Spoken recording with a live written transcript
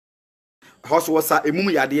also was a mum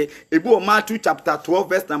yade, a go Matthew chapter 12,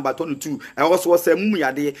 verse number 22. I also was a mum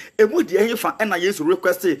yade, a would ye fan and I used to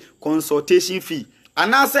request a consultation fee.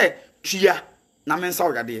 And I say, Chia, Namen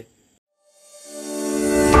Saugade.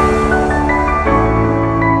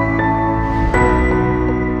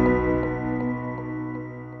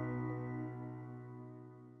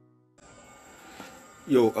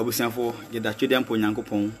 Yo, I was saying for get that children for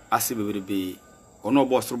Yankopon, as if it be or no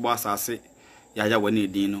boss or boss, I say, Yaya when you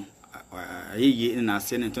dino. Ye in a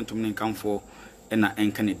sending to me come for and I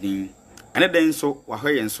ain't Canadian. And then so,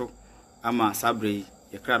 Wahay and so, I'm a sabri,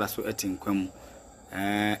 a crowd so eating quem.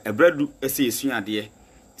 A bread do a see soon idea.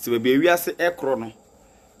 So we are say a chrono.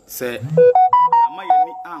 Say,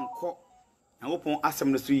 my uncle, and open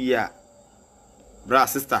assembly 3 year. Bra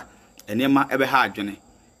sister, and Emma ever hard journey.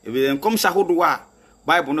 If we then come Shahoodwa.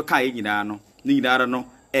 Bible no kai nyina no ni nyina no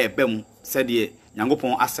bem said ye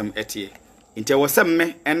Nyankopon asem etie nti wo sem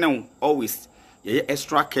me ene always ye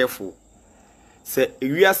extra careful se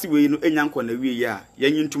wiase we no enyanko na wie ya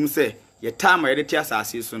yanyintum se ye time ye de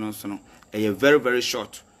asase so no very very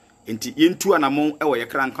short nti yentu anamon wo ye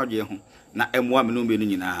krankadwe ho na emwa me no be no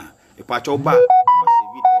nyina ipa cho ba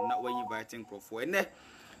video na when inviting crofo ene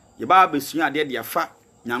ye ba besua ade de afa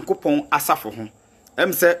Nyankopon asafo ho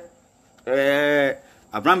em se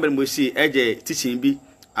Avram Moshi eje teaching bi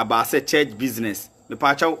about say church business. Me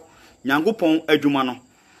pa chaw Nyankopon adwuma no.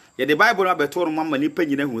 Ye the Bible na beto no mama nipa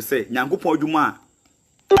nyina hu say Nyankopon adwuma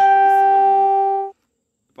a.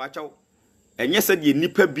 Pa chaw enye se de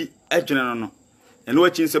nipa bi adwene no no. Eno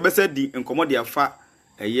achi so be se di enkomo de afa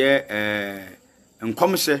eye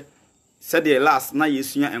enkomhye se de last na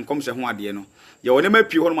yesua enkomhye ho ade no. Ye wona ma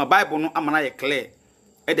pie ho no ma Bible no amana ye clear.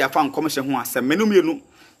 E de afa enkomhye ho a se menum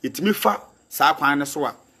yetimi fa sa kwan ne so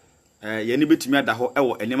a ye ni betimi ada ho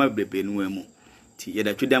ewo enema bebrebe no amu ti ye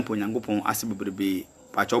da twedam po Nyankopon ase bebrebe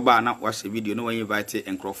pa cho ba na wa video no wa invite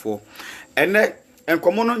enkrofo ene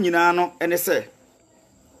enkomo no nyina no ene se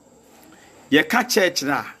ye ka church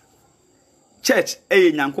na church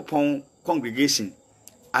Nyankopon congregation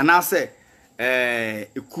ana se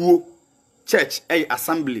ekuo church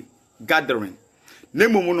assembly gathering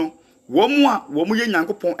nemumu no wo mu ye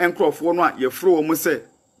Nyankopon enkrofo no a ye fro wo mu se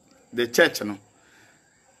the church no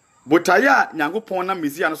botaya Nyankopon na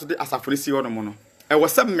mezia no so de asafone si ho no mo no e wo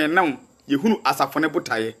se menam yehunu asafone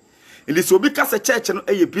botaye ndi so obi ka se church no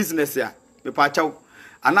business ya me pa chaw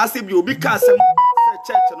anase bi obi ka se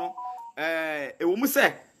church no wo mu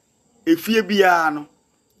se efie bia no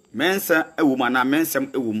mensa ewo ma na mensam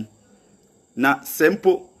ewo mu na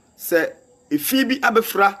sempo se efie bi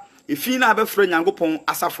abefra efie na abefra Nyankopon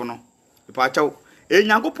asafo no me pa chaw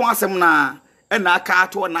Nyankopon asem na na aka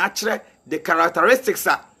to na akire the characteristics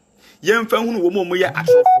a yemfa hunu wo mo ye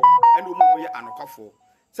atrofo and wo mo ye anokafo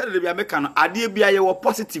said the bia meka no ade bia ye wo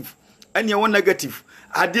positive and ye wo negative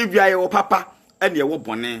ade bia ye wo papa and ye wo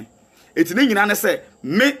bone etine nyina ne se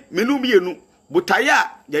me no mienu botaya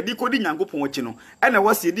ya di kodi Nyankopon chi no ena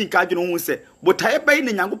wo se di nka adweno hu se botaya bai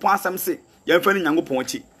ne Nyankopon asam se yemfa ne Nyankopon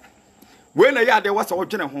chi we na ya de wo se wo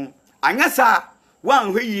dwene ho anya sa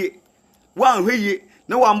wan hweye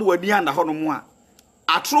na wa mbo wadi anda ho no mu a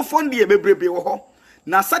atrofo de bebrebe wo ho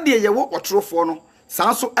na sade ye wo otrofo no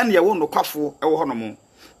sanso ene ye wo nokwafo e wo ho no mu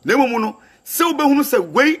na emu no se obehunu se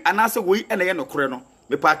gwei anase wei ene ye nokore no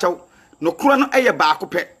me pa chaw nokore no eye baako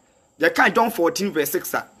pe ye kan John 14 verse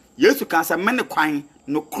 6 a Yesu kan sa mene kwan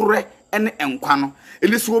nokore ene enkwa no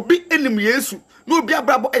eliso obi enim Yesu na obi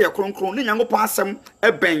abrabo eye kronkron ne Nyankopon asem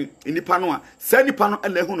eben enipa no a sa nipa no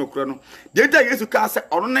ene hu nokore no de Yesu kan sa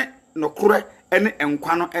ono ne nokore ene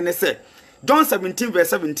enkwa no ene se John 17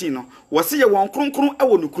 verse 17 no wose ye won kronkron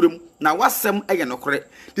ewo nokurem na wasem eye nokore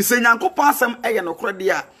de se Nyankopon asem eye nokore de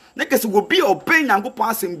a na kese obi oben Nyankopon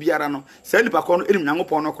asem biara no sa nipa ko no enim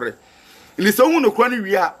Nyankopon nokore ili se hu nokore no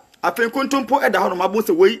wi a afen kontompo eda ho no mabo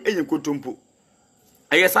se wei eye kontompo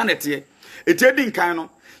eye sanete eti di nkan no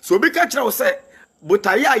so obi ka kire wo se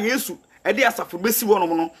botaye a Yesu ede asafo besi wo no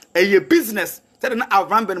no eye business tede na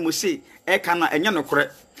Avram ben Moshe e kana enye nokore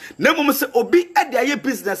na mum se obi ede aye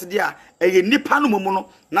business dia eye nipa no mum no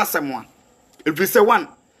na semwa if say one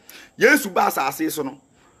Yesu ba asase so no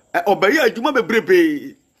obaye adwuma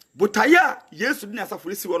bebrebe botaya Yesu di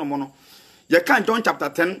asafo si wo no no ye kan John chapter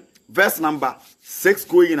 10 verse number 6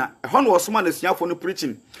 going na ho no osoma na suafo no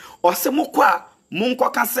preaching osemoko a monko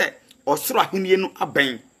ka se osoro ahenie no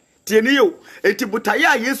aben tieni yo eti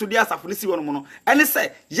botaya Yesu di asafo si wo no no ene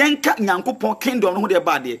se yenka Nyankopon kingdom no ho de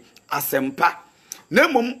ba de asempa na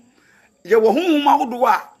mum ye wo honhom ahodo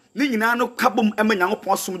a ni nyina no kabom ema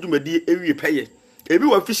Nyankopon som dwumadi ewie peye Ebi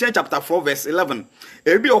wa Ephesians chapter 4 verse 11.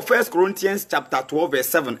 Ebi of 1 Corinthians chapter 12 verse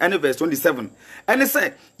 7 and verse 27. And it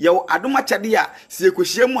say, "Yo adoma chade a se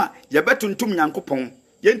ekohia mu a ye betuntum Nyankopon."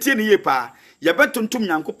 Yentie ne ye pa. Ye betuntum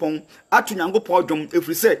Nyankopon, atu Nyankopon dwom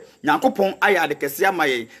efiri se Nyankopon aya de kese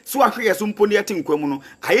amaye. So ahwe ye so mpo ne yete nkwamu no,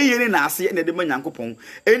 ayeye ne na ase ne de ma Nyankopon.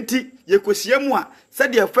 Enti ye kohia mu a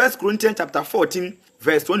said the 1 Corinthians chapter 14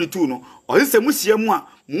 verse 22 no, o se muhia mu a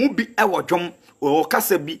mu bi e wo dwom o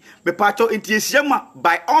kasa bi me pacho enti yehia mu a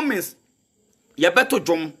by all means ye beto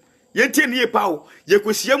dwom. Yentie ne ye pa o ye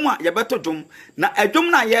kohia mu a ye beto dwom na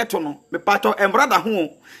adwom na ye to no me pacho embrada ho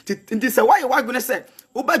enti se why wadwene se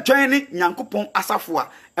Uba join Nyankopon asafo a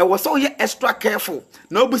ewo so ye extra careful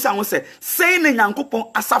na obusa ho say ne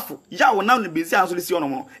Nyankopon asafo ya wo na no bezi anso lesi ono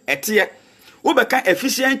no ete uba kan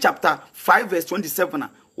Ephesians chapter 5 verse 27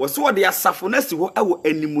 wo so de asafo na si ho ewo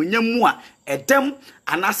animonyam a edem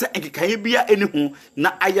anase enkekaye bia eni ho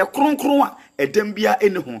na aye kronkron a edem bia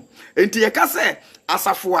eni ho enti ye ka se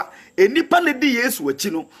asafo a enipa ne di Yesu achi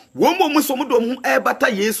no wo mo so mo do ho e bata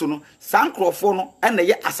Yesu no sankrofo no ene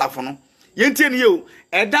ye asafo no yentie ne yo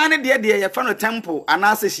edan ne de ye fa no temple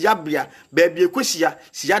anase hia bia ekohia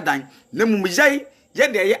hia dan na mumjai ye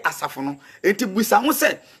de ye asafo no enti busa ho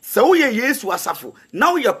se wo ye Yesu asafo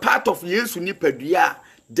now you are part of Yesu ni padua.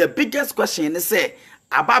 The biggest question is say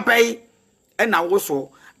ababai ena wo so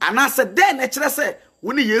anase den e kire se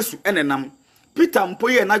wo ni Yesu enenam Peter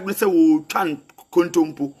mpoye na gbene se wo twan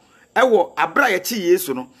kontompo ewo abra ye chi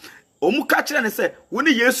Yesu no omu ka kire ne se wo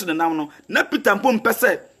ni Yesu nenam no na Peter mpo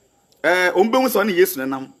mpese ombe so na Yesu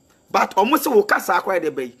nenam but omo se wo kasa akwa de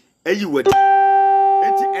bai ayi wadi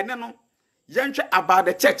enti ene no yenhwe about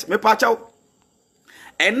the church me pa chaw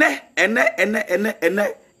ene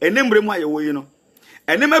mremu aye wo yi no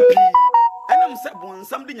ene mapi enam se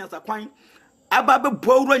bonsam de nyansa kwan aba be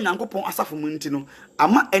boawura Nyankopon asafo mu nti no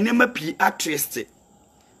ama ene mapi atreste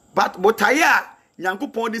but botaya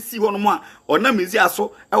Nyankopon de si ho no mo a ona mezi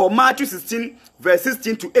aso e wo Matthew 16 verse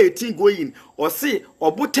 16 to 18 going or say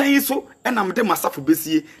obotan so enam de masafo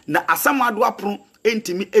besie na asamado apro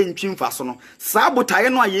entimi entwi mfaso no saa botaye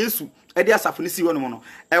no a Yesu e de asafo ne si ho no mo no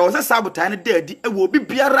e wo se saa botaye no de adi e wo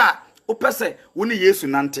bibiara opese wo ne Yesu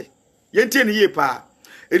nante yentie ne ye pa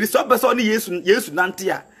edi so pese ne Yesu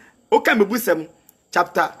nante a o ka mebusem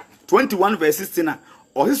chapter 21 verse 16 a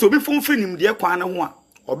o se so bi fomfiri nimde kwan ne ho a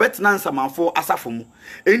obetna nsamanfo asafo mu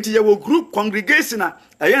enti ye wo group congregation a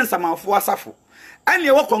ye nsamanfo asafo and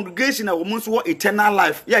ye wo congregation a wo mu so wo eternal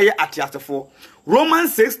life ye atiasefo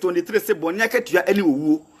Romans 6:23 se boni akatua ani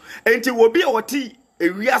wo enti wo bi oti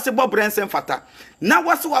ewiase bobrensen fata na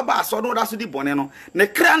wase waba aso no da so di boni no ne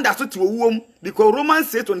kranda so ti wo because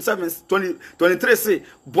Romans 6:23 se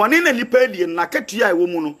boni na lipa die na akatua e wo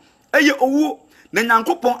mu no eye owu na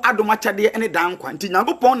Nyankopon adoma chade ene dankwa nti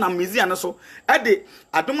Nyankopon na mizia no so ede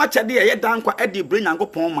adoma chade ye dankwa ede bre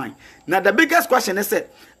Nyankopon man na the biggest question is say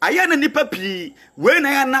aye na nipa pi we na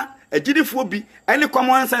ya na agidifo bi ene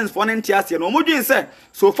common sense for nti ase no modwen say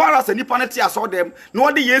so far as nipa na ti aso dem na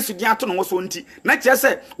ode Yesu din ato no so nti na kire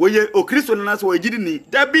say we ye okristo na so agidi ni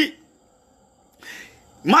dabi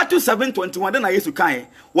Matthew 7:21 na Yesu kan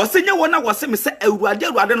wo se nye wona wo se me se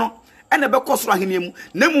awurade no ene be kosoro aheniemu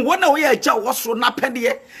nemu wona wo ye agya wosoro na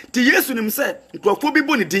pede ti Yesu nim se nkrofo bi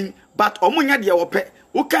bo ne din but omunya de wo pe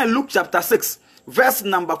wo kan Luke chapter 6 verse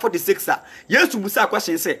number 46 Yesu busa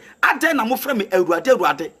question say ade na mo frɛ me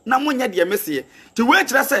awurade na munya de mese ti we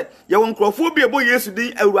kire se ye wo nkrofo bi ebo Yesu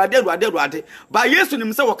din awurade ba Yesu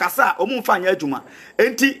nim se wo kasa omumfa anya adwuma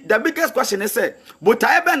enti the biggest question is say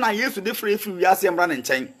botae be na Yesu de frɛ fi wiase mra ne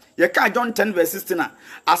nkyɛn ye ka John 10 verse 16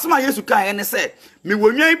 asema Yesu kan ene se me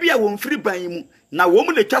wonwan bi a won firi ban mu na wo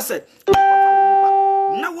mu le twa se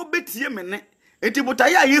na wo betie me ne enti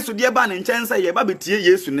botae a Yesu de ba ne nkyɛn se ye ba betie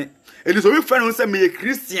Yesu ne enti so we friend say me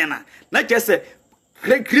Christian na ke se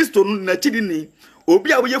Kristo na chidi ni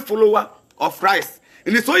obi a wo ye follower of Christ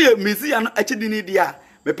enti so ye Messiah no achidi ni dia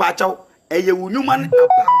me pa chaw eye wunuma ne aba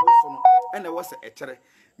wo so no ene wo se ekere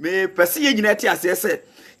me pese ye nyina ti ase se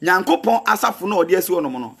Nyankopon asafo no ode asi wono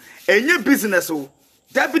no enye business o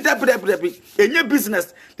dabi enye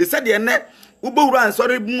business they said the ene ubowura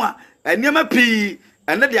ansori mu a enema pi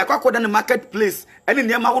ene de akwakoda ne marketplace ene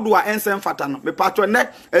niema wodo a ensem fata no me patro ne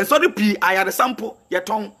ensori pi ayare sample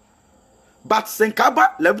yeton but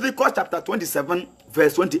senkaba Leviticus chapter 27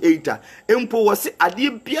 verse 28 empo wo se ade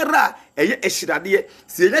biara eye ehirade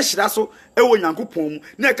se eye hira so ewo Nyankopon mu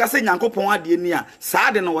na ka se Nyankopon ade ni a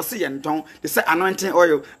saade no wo se yenton de se anointing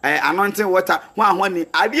oil anointing water ho ahwani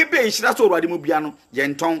ade be ehira so orade mu bia no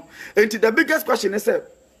yenton enti the biggest question is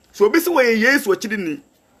so obi se wo Yesu akidi ni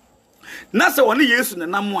na se woni Yesu ne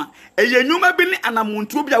nam a eye nyuma bi ni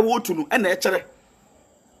anamontuo bia wo tu no na ekere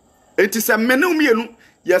It is a menum,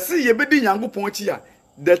 yes, ye bedi Yankopon chia.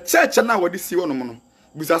 The church na wadi si wono no.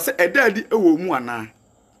 Bisa se edadi ewo mu ana.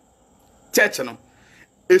 Church no.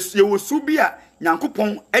 Esu wo su bia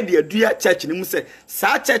Yankopon e de adua church ni mu se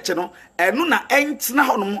sa church no eno na entena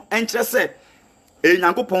ho no enkyere se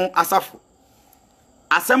Yankopon asafo.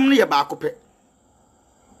 Asem no ye ba akope.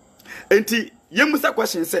 Enti yemusa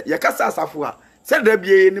question se ye kasa asafo a se da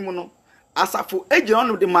bia ni mu no asafo ejina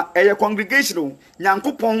no de ma eye congregation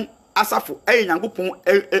Yankopon asafo Yankopon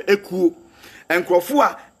ekuo enkrofo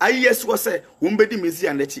a ayesu se wo mbedi mezi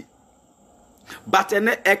anachi but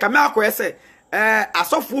ene kame akoye se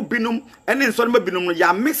asofo binum ene nsonoma binum no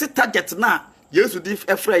ya mix target na Yesu di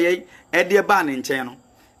efreye de ba ne nchen no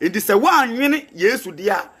enti se wanwene Yesu di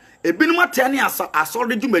a ebinum atene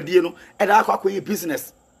asore dwumadie no da akwakoye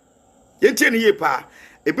business yentie ne ye pa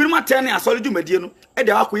ebinum atene asore dwumadie no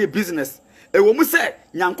da akwakoye business ewo mu se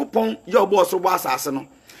Nyankopon ye obo so bo asase no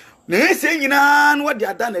na ese nyina no de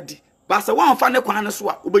ada na di ba se wan fa ne kwan ne so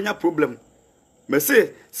a obenya problem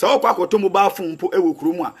mese se okwa akoto mobile phone po ewo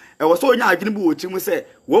kurom a ewo so onya adwene bu wochi mu se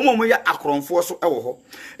wo mo ya akronfo so ewo ho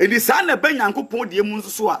edi sa na ba Nyankopon de mu nso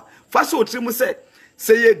so a fa so otiri mu se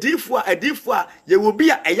ye difo a edifo a ye wo bi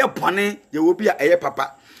a eye bone ye wo bi a eye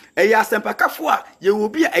papa eye asempakafo a ye wo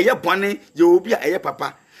bi a eye bone ye wo bi a eye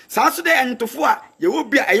papa sa so de entofo a ye wo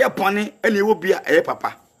bi a eye bone ene ye wo bi a eye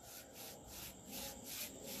papa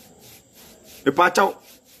e pa chaw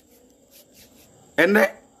ene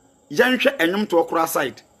yanhwe enyum to okura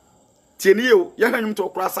side tieni yo yanhwe to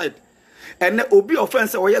okura side ene obi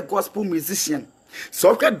offense oye gospel musician so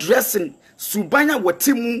okay dressing subanya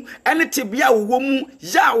watimu ene tebia wo mu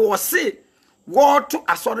ya wo se wo to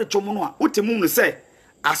asore dwom no a utemu no se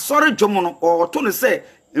asore dwom no o to no se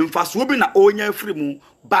mfaso bi na onya afiri mu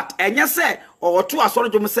but enye se o to asore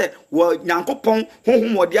dwom se wo Nyankopon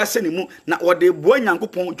honhom odi ase ne mu na ode bo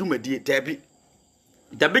Nyankopon dwumadie tabi.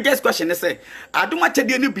 The biggest question is say aduma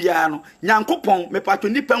chede ni bia no Nyankopon mepato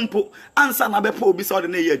nipa mpo ansa na bepa obi so de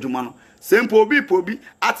na ye adwuma no sempo obi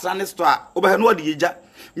atra ne store a oba no de yija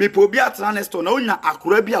mepa obi atra ne store na onya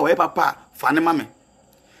akora bi a we papa fa ne mame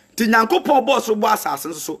ti Nyankopon boss bo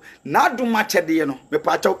asase so na aduma chede no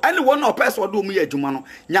mepato any one of person do mu ye adwuma no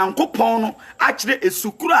Nyankopon no akire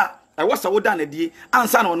esukura e wo sa wo da na die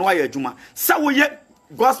ansa na wo no ye adwuma sa wo ye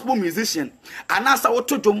gospel musician anasa wo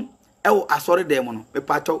todwom ewo asore dem no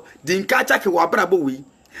mepacho dinka chake wo abrabo wi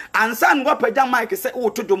ansa no paja mic se wo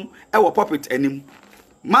todom ewo pulpit anim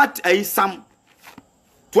mat Psalm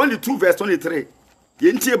 22 verse 23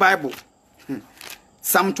 yentie Bible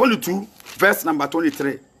Psalm 22 verse number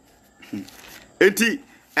 23 enti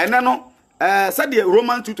ene no said the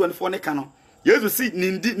Romans 2:24 ne ka no Yesu si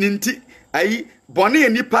ninti ayi bone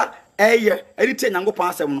nipa eye edite Nyankopon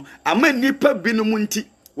asem no ama nipa binum nti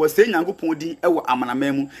wo se Nyankopon din ewo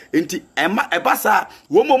amanamemu enti ebasa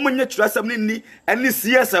wo mo nye kyerasem ni ene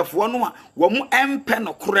CSF no a wo mo empe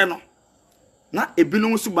no kore no na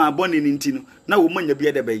ebinum su ba bone ni nti no na wo manya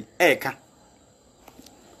bia de bai eka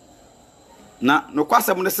na no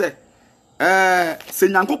kwasem ne se se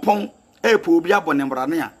Nyankopon epo obi abone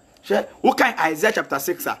mbrane a hwe wo kan Isaiah chapter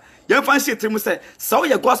 6 a ye fan shi trimu se so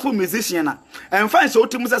ye gospel musician na en fan so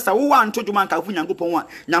trimu se sa wo wa ntodwuma nka fu Nyankopon a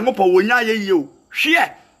Nyankopon wonya ye ye o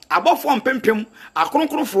hwe abofo mpempem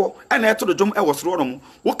akronkrofo ena eto dwom e wosoro no mu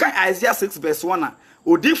wo kan Isaiah 6 verse 1 a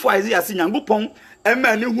odifo Isaiah se Nyankopon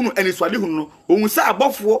ema ne hunu eniswale hunu no ohun se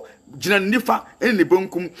abofo gina nifa ene ne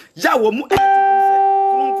bonkum ya wo mu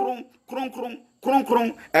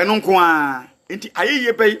kronkron enonko a enti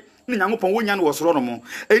ayeye bai ne Nyankopon wonya no wosoro no mu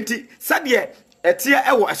enti sade etia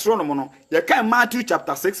e wo esoro no mu no ye kan Matthew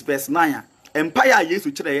chapter 6 verse 9 empire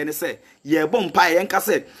Yesu kire ye ne se ye bo empire ye nka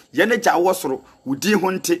se ye ne gya wosoro wudi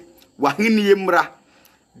ho nte waheni ye mra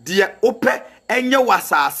de ope enye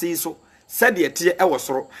wasase so se de tie e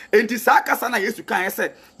wosoro enti sa kasa na Yesu kan ye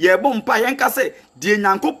se ye bo empire ye nka se de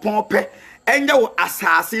Nyankopon pe enye wo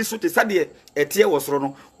asase so te se de etie wosoro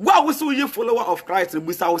no wa wo se ye follower of Christ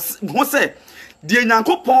busa ho se de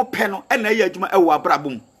Nyankopon pe no ena ye adwuma e wo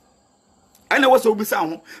abrabom and I was obisa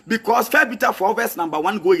ho because 1 Peter 4 verse number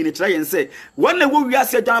 1 go in try and say when they wo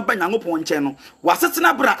wiase adwan ba Nyankopon nche no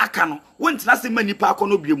wasetena bra aka no wontina se manipa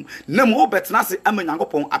akono biom na mo betena se ama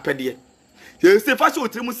Nyankopon apede ye se fa so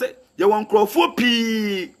otirimu se ye won krofo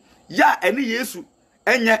pi ya ene Yesu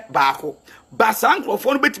enye baako ba san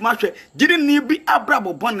krofo no betima hwe gidi ni bi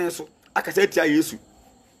abrabo bone so aka se tia Yesu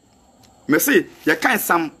me say ye kan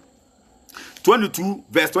Psalm 22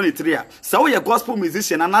 verse 23 so we gospel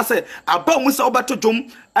musician and I say aba mu se obato dwom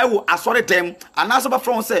ewo asore dem and also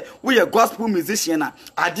from say we gospel musician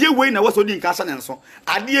ade we na waso di nka sha ne nso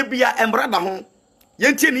ade bia embrada ho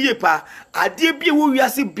Yentie ni ye pa ade bia wo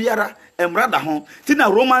wiase biara emrada ho ti na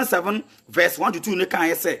Romans 7 verse 1 to 2 ne kan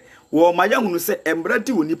ye se wo ma yahunu se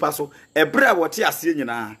emradi woni pa so ebra wo te ase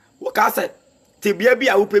nyina wo ka se te bia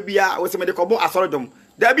bia wo pe bia wo se me de kobo asorodom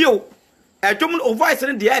da bi o edom o voice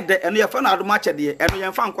ne de ede eno ye fa na adoma chede eno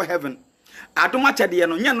ye fa nko heaven adoma chede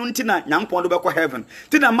no nya no ntina nyampon do be ko heaven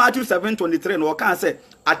ti na Matthew 7:23 no wo kan se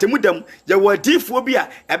atemudam ye wadifuo bi a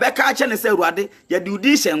ebe ka ache ne se ruade ye de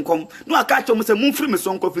udi hye nkom no aka ache mo se mumfiri me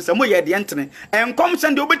so nkofi se mo ye de entene enkom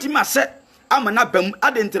se de obetimi ase amana bam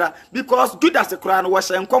adentira because Judas kra no wo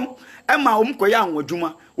hye nkom ema omkoya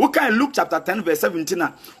anwadwuma wo kan Luke chapter 10 verse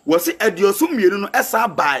 17 wo se adiosu mienu no esa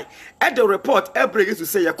bai e the report every Jesus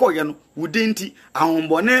say ye koye no wudinti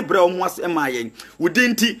ahombone bre omo ase ema yen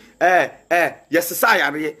wudinti yesesa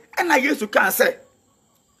yare ena Yesu kan say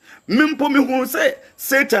mimpo mi hu say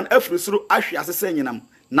Satan afrisuru ahwe asese nyinam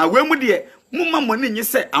na wemu de mumma moni nyi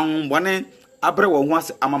say ahombone abre wo ho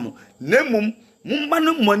ase amamo nemum mumma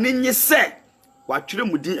no moni nyi say watwere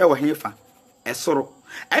mudin e wo hefa esoro.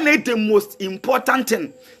 And the most important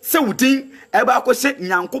thing, say wudin eba akose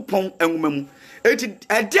nyankopon enwumam. Eti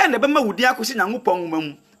ade na bema wudin akose nyankopon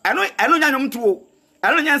enwumam. Eno nyanyom tuo.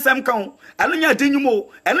 Eno nyansam kan. Eno nya adinwumo.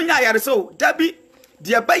 Eno nya yareso. Dabi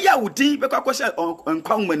de baya wudin be akose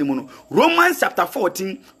enkwan manimu no. Romans chapter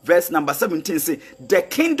 14 verse number 17 say the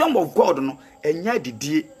kingdom of God no enya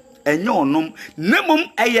didie enya onom nemum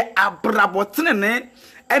eye abrabotene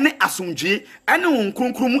ene asumdwe ene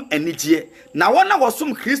wonkrunkrun enigye na wona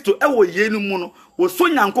wosom Kristo ewo yenu mu no woso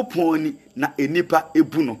nyankopon ni na enipa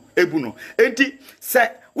ebu no enti se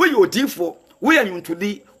we odifo we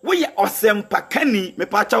anyuntudi we osempa kani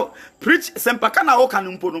mepacha preach sempa kana wo kan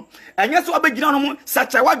mpo no enye so abegina no mu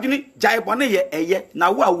sacha wadwene jaibone ye eye na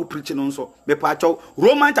wo a wo preach no nso mepacha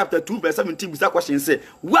Romans chapter 2 verse 17 bisa question say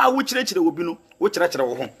wo a wo kirechire obi no wo kirekire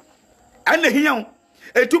wo ho ene hiyan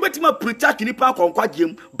etu betima preach nipa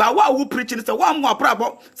konkwajem ba wa wo preach ni se wa mo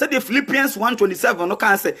abrabo se the Philippians 1:27 no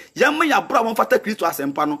kan se yam ya brabo fata Kristo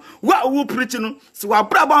asempa no wa wo preach no se wa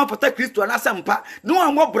brabo fata Kristo na asempa no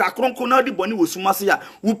wa mo bra kronko na di boni wosumase ya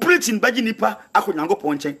wo preaching baji nipa akonyango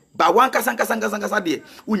ponchen ba wan kasa de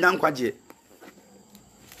unyankwaje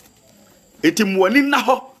eti muani na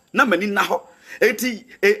ho na mani na ho eti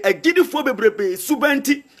agidifo bebrebe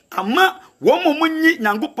subanti ama wo momunyi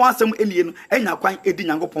nyankopon asem elie no enya kwan edi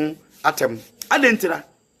nyankopon atem adentira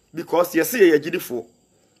because yes ye agidifo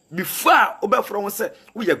before obefro won say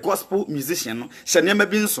we ye gospel musician no hye ne ma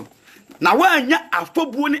bi nso na wa anya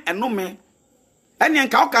afobuo ni enome ene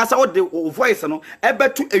nka oka sa wo de voice no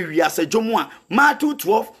ebetu awiase dwomu a Matthew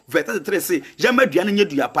 12 verse 33 say yamaduane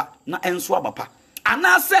nyeduapa na enso abapa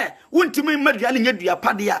anase wontimi maduane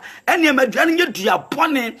nyeduapa de a ene maduane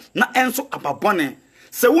nyeduabone na enso ababone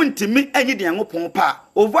se wontimi enyi de nyankopon pa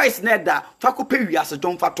o voice na da fakope wiase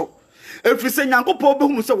dwom fato efrise nyankopon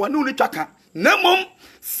behunu se wone uni twaka namom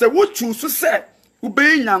se wotu so se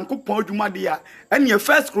ube nyankopon adwuma de a ene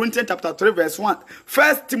 1 Corinthians chapter 3 verse 1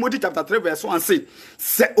 1 Timothy chapter 3 verse 1 say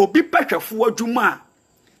se obi pehwefo adwuma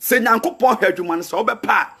se nyankopon adwuma no se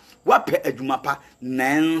obepa wape adwuma pa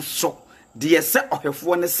nanso de se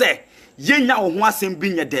ohwefo ne se yenya wo ho asem bi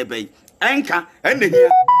nya debei enka ene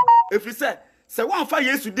hia efrise se wan fa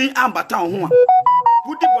Yesu din ambata ho a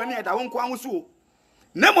wudi boni eda won kwa nso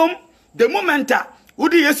nemom the momenta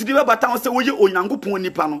wudi Yesu din bata ho se woye onyankopon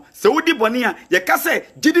nipa no se wudi boni a ye ka se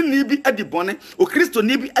gidi ni bi adi boni o Kristo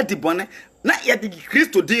ni bi adi boni na ye di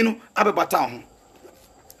Kristo din no abebata ho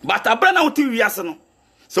bata bra na wuti wiase no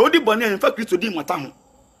se wudi boni a fa Kristo din mata ho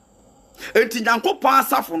enti nyankopon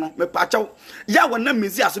asafo no mepachaw ya wona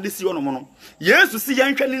mezi aso de si wono no Yesu si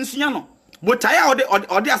yenhwe ni nsua no botaya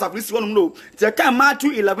ode asafrisi wonum no te kan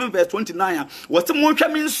Matthew 11 verse 29 wote mo hwa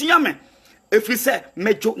me nsua me efri se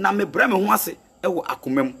mejo na me bra me ho ase ewo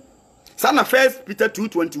akomam sana 1 Peter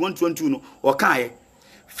 2:21-22 no o kan ye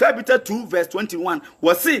 1 Peter 2 verse 21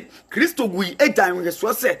 wose Kristo gui edan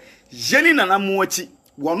hweso se yeni nana mo achi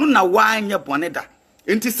wono na wanye boneda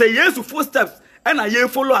enti se Yesu footsteps ena ye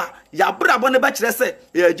follow a ya bra bone be kire se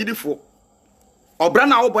ya gidifo obra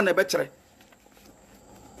na wo bone be kire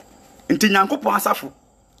nti nyankopon asafo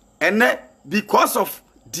ene because of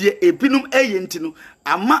the ebinum eyenti no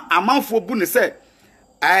amanfo bu ne se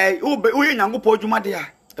wo nyankopon adwuma de a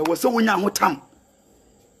e wo se wonya hotam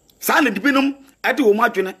sa na dibinum ade wo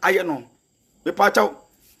madwene aye no me pachaw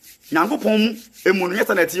nyankopon mu emu no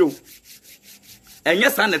yesa na tie o enye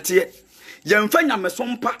sa na tie yemfa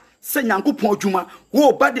nyamesompa se nyankopon adwuma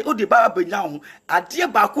wo ba de odi ba banya ho ade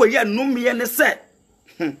ba ko ye nnome ne se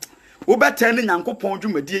wo better ni nyankopon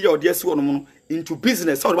dwumadie ye ode asi wono no into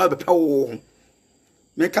business so ba bepa wo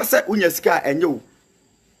me ka se unya sika enye wo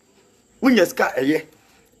unya sika eye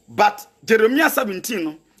But Jeremiah 17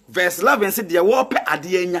 no, verse 11 said, "Dear warpe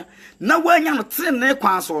adienya na wanya no trene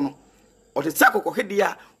kwan so no otete kokohede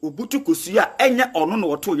a obutu kosua enya ono no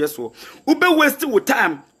woto yeso ube waste wo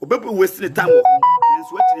time ube waste the time wo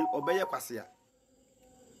nso akiri obeye kwase a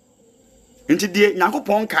nti die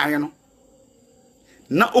Nyankopon kan no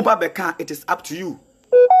na oba beka it is up to you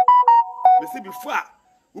me say before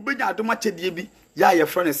ubenya adoma chedie bi ya ye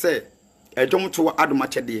friend say edom to adoma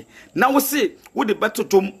chedie na wo say wo de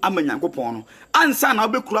betotom ama Nyankopon no ansa na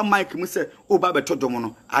obekura mic mu say oba betodom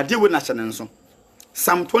no ade we na hyene nso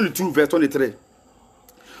Psalm 22 verse 23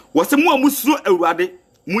 wose mu amusuro awurade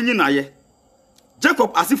munyinaye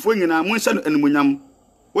Jacob asifo nyina mu nhyɛ no animonyam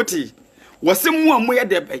woti wose mu amoyɛ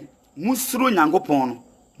deben musuro Nyankopon no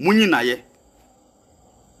munyinaye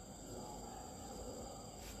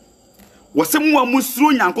wose mu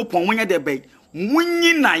amusuro Nyankopon munyɛ deben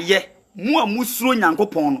munyinaye mu amusuro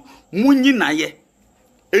Nyankopon no munyinaye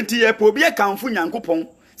enti ye po bi akamfo Nyankopon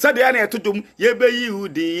sade na etodom ye beyi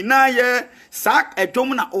udi na ye sak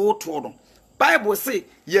edom na oto no Bible say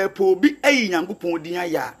ye po bi ayi Nyankopon din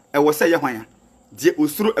aya e wo se ye hwan die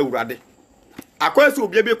osuro awurade akwase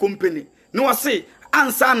obi be company no wo say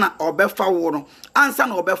ansa na obefa wo no ansa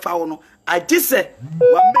na obefa wo no agi se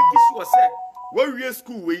wa make sure say wo wie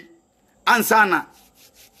school we ansa na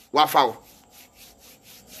wa fa wo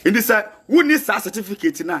indi say wo ni sa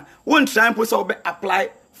certificate na won try po say obe apply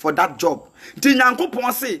for that job ti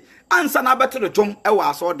Nyankopon say ansa na beto dwom e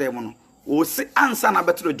wa so dem no o say ansa na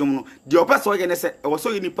beto dwom no de opese o ye ne say e wo so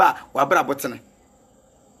yinipa wa bra botene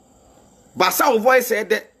basa o voice e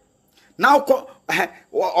de na ko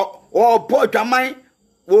o bo dwaman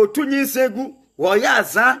wo tunyi nsegu wo ya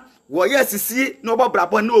azan wo ya sisi no bo bra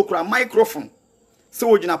bo na okura microphone se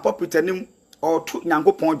wo gina pulpit anim o to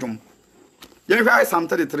Nyankopon dwom ye hwa Psalm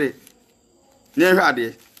 33 ye hwa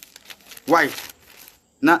de why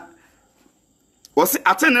na wose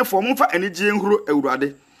atenefo mumfa anigye nhuro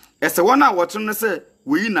awurade ese wona woto no se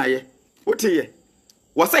woyi naye wotiye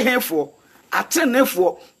wose henfo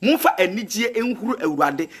atenefo mumfa anigye nhuro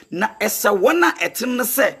awurade na ese wona eten no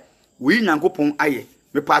se woyi Nyankopon aye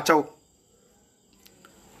mepa chawo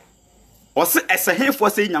wose ese henfo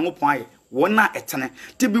se Nyankopon aye wona etene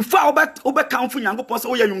ti before obe kamfo Nyankopon se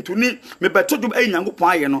oya yumtuni me beto dum ayi Nyankopon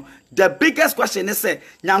aye no the biggest question is say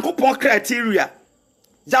Nyankopon criteria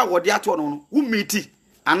ya wode ato no wo miti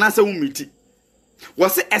anase wo miti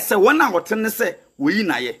wose ese wona wotene se woyi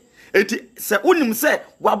naye eti se unim se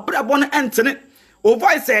wabrabo no entene o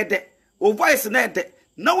voice na ede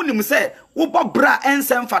na unim se wo bobra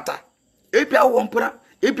ensem fata ebia wo mpra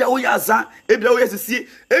ebia wo yaza ebia wo yesisi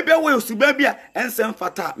ebia wo yosuba bia ensem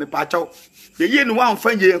fata me pa chaw ye ni wan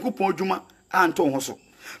fan ye Yankopon adwuma anto ho so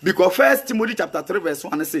because 1 Timothy chapter 3 verse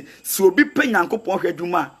 1 say si obi pe Yankopon hwe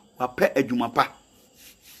adwuma wa pe adwuma pa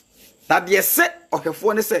that ye say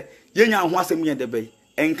ohwefo ne say ye nya ho asem ye debei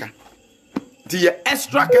enka di ye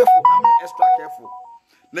extra careful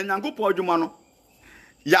na Yankopon adwuma no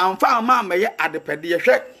ya mfa ama me ye adepede ye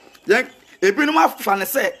hwe ye ebinum afa ne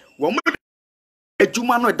say wo mo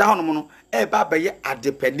adwuma no da hono no e ba be ye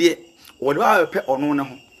adepede wo ba pe ono ne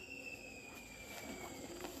ho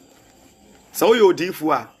so yo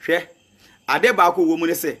difu a hwe ade ba ko wo mu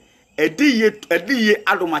ne say edi ye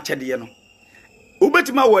adoma chede no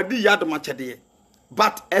ubetima wadi yadoma chede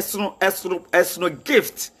but esno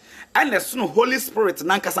gift and esno Holy Spirit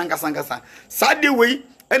nankasa sade we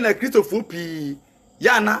na Christopher pi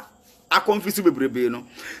yana akonfisi bebrebe no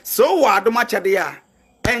so wa adoma chede a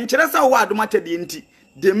enkere sa wa adoma chede nti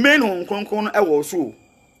the main hon kronkron no e wo so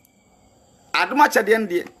adoma chede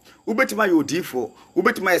ndie ubetima yodifo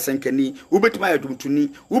ubetima yesenkani ubetima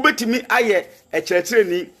yadumtuni ubetimi aye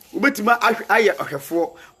ekyerkyereni ubetima aye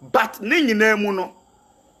ohwefo but ne nyina mu no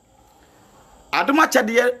adoma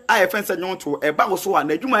chade aye fense nyonto eba wo so a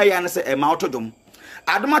na adwuma ya ne se ema otodom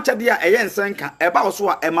adoma chade a eye nsenka eba wo so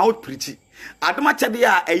a ema wo preach adoma chade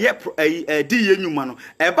a eye di ye nyuma no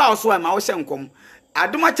eba wo so a ema wo hye nkom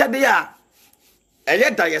adoma chade a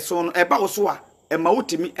eye daye so no eba wo so a ema wo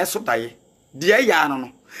timi eso daye de ya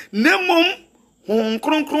no nemom hon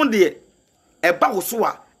kronkron de eba wo so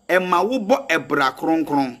a ema wo bo ebra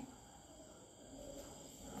kronkron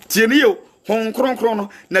tieniyo hon kronkron no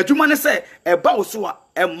na adwuma ne se eba wo so a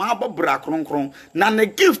ema bo bra kronkron na ne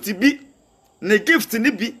gift bi ne gift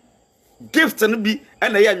ni bi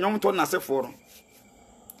ena ye nyomto na sefo no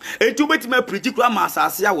etu betima preach kura ma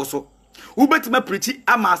asase a wo so wo betima preach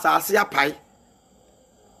ama asase a pai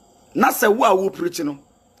na se wo a wo preach no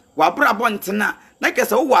wa bra bo ntena na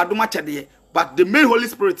kese wo adoma chede but the main Holy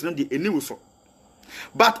Spirit no de eni wo so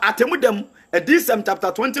But atemudem Edisem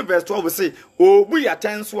chapter 20 verse 12 will say, Obu ya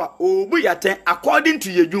ten swa, obu ya ten according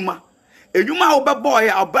to ye juma. Ejuma oba boy,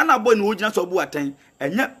 abana boy no ujina so obu aten.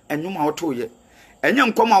 Enye enyuma oto ye. Enye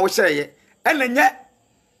nkoma wo hye ye. Enye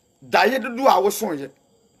daye dodo a wo so ye.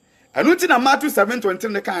 Enu ti na Matthew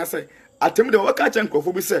 7:20 ne kan say, atemudem wo ka chen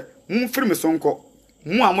krofo bi say, mumfiri me sonko.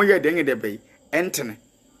 Mu amoye denye de bey. Entene.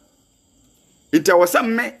 Ite wo say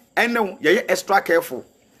me ene ye extra careful.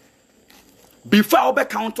 Before obe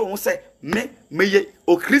count on say me ye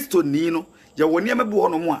o Kristo ni no ye woni me bo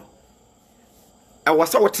no mo a e wo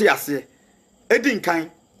se wo te ase edi nkan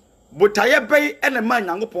botaye bey ene ma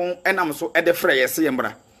Nyankopon enam so e de frɛ ye se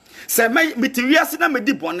yemra se me mitiwiase na me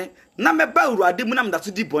di bone na me ba urade mu na me da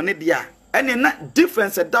so di bone dia ene na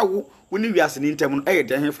difference da wo woni wiase ni ntem no e ye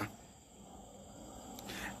de hefa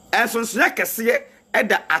enso so yakese e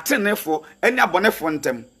da atenefo ene abonefo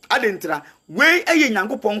ntem adentra we eye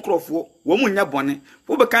Nyankopon krofo wo mu nya bone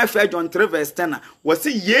wo be kan fa John 3 verse 10 na wo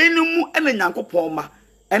se yenu mu ene Nyankopon ma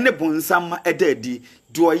ene bonsam ma edadi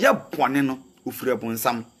do ye bone no ofiri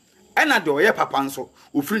bonsam ena do ye papa nso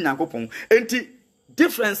ofiri Nyankopon enti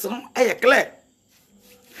difference no eye clear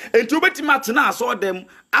enti obeti matena aso dem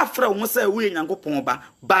afra wo se wo ye Nyankopon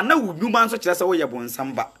ba na wo dwuma nso kire se wo ye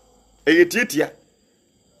bonsam ba eye tietia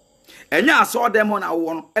enya asodem na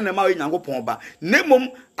wo no ena ma Nyankopon ba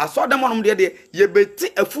nemom asodem no de ye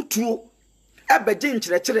beti afutuo ebeje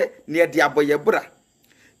nkyerɛkyerɛ ne ye de aboye bra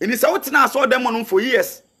eni se wotena asodem no for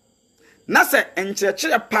years na se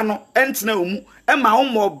nkyerɛkyerɛ pa no entena omu ema wo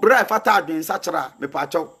mo bra fata adwen sa kyerɛ me pa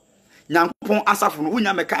akyɛw Nyankopon asafo no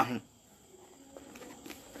wonya meka ho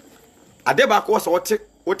ade ba ko so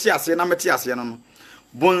wote ase na mete ase no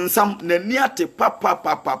bonsam na ni ate papa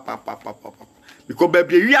because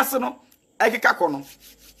baby wiase no ekeka ko no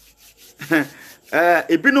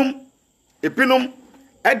ebinum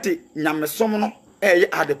edi nyamesom no eye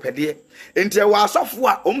adepede enti e wa asofo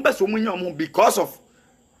a ompeso munya omo because of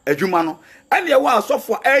adwuma no ene e wa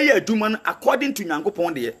asofo a eye adwuma no according to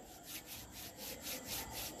Nyankopon de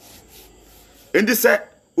enti se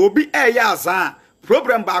obi eye azan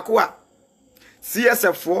problem ba ko a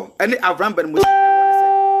CSF4 ene Avram ben Musa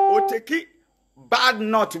o teki bad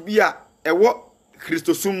not be a ewo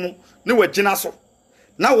Christosum ne wagina so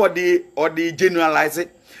na wodi generalize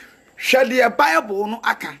hwe the Bible no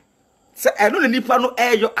aka se eno ne nipa no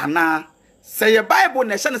eyo ana se ye Bible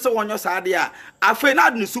na hye ne se wonyo saade a afa na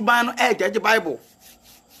adu ne suban no judge Bible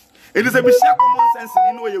it is a be share common sense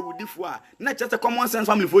ni no ye wudifo a na chese common sense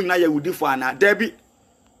family fo nyina ye wudifo ana da bi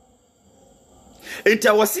enti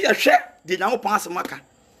a wose ye hwe de Nyankopon asem aka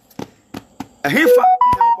ehefa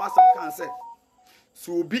Nyankopon asem kan se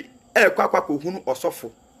so obi kwakwa ko hunu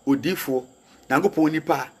osofo odifo Nyankopon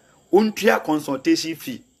nipa ontua consultation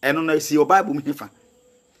fee eno na si o Bible mu hefa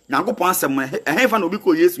Nyankopon asem hefa na obi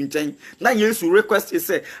ko Yesu nchen na Yesu request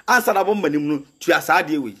say answer abo manim no tua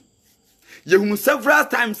saade we yehunu several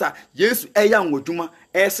times a Yesu eya ngoduma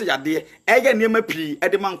se yade eye niema pii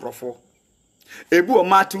de mankrofo ebu o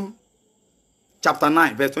Matthew chapter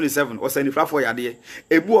 9 verse 27 or send for yade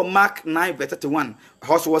ebu o Mark 9 verse 31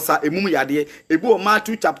 also was emum yade ebu o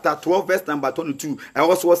Matthew chapter 12 verse number 22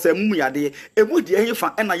 also was emum yade ebu de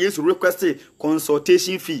hefa na Yesu request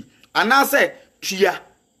consultation fee ana say tua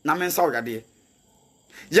na mensa yade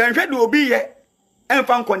yenhwe de obi ye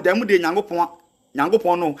emfa nkondam de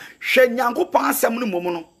Nyankopon no hwe Nyankopon asem no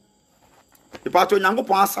mom no ipato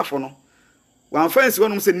Nyankopon asafo no wan fancy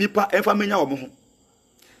wonum se nipa emfa menya wo ho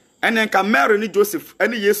enen ka Mary ni Joseph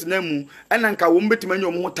ene Yesu na mu enen ka wo mbetima nya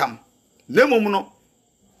wo ho tam na mom no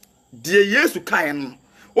de Yesu kan no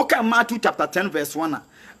wo kan Matthew chapter 10 verse 1 a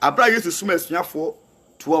abra Yesu suma asuafo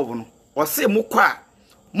 12 no o se mo kwa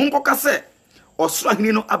mo nkoka se osoro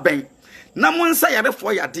hini no aben na mo nsa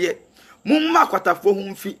yarefo yade mo ma kwatafo ho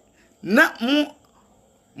mfi na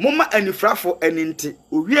mo ma anifrafo aninti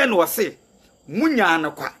owie no wose munya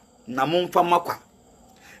na kwa na mo mfa makwa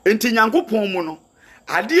enti Nyankopon mu no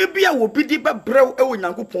ade bia wo bidi bebrew e wo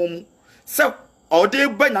Nyankopon mu se ode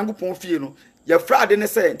ba Nyankopon fie no ye fra ade ne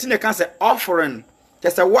se enti ne kan se offering ke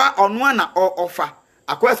se wa ono na offer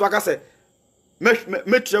akwes waka se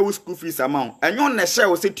metua wo school fees amount enyo na share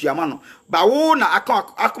wo se tuama no ba wo na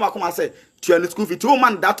akoma se tua no school fee to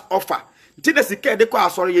man that offer enti ne sika de kwa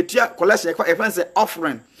asori ye tua collection e fa se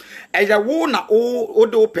offering eya wo na o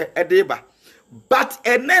de ope ede ba but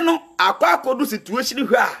ene no akwakodu situation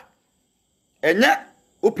hwa enye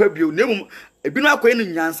opabio nemum ebinu akoye no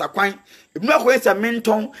nyansa kwan ebinu akoye se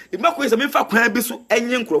menton ebinu akoye se memfa kwan bi so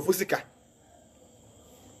enye nkrofo sika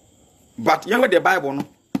but you know the Bible no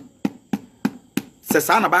se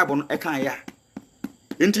sa na Bible no e kan ya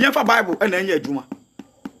enti yemfa Bible e na enye adwuma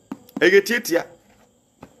egetiatia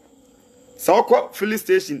Soko filling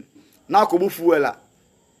station na ko bu fuela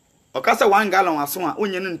okasa 1 gallon aso a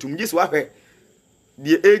onye ntum gisi wa hwe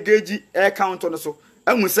the agage air count on so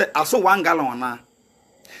ahu se aso 1 gallon na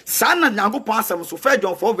sana nyankopon asem so fa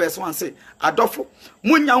John 4 verse 1 say adofo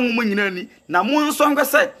munya hu munyina ni na mo nso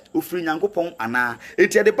ngwese ofiri nyankopon ana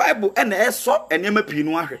eti the Bible e na eso enema pii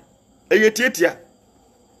no ahwe eye tietia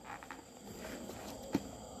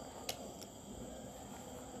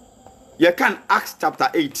you can Acts chapter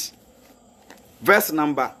 8 verse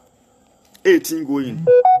number 18 going.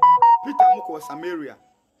 Peter mko Samaria.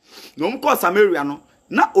 No mko Samaria no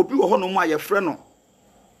na obi wo hono mu ayefre no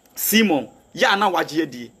Simon ya na wagye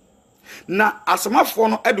die. Na asomafo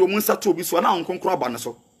no ede omu nsato obi so na onkonkro aba ne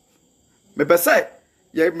so. Mepese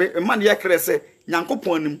ye man ye kre se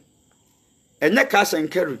Nyankopon anim. Enye ka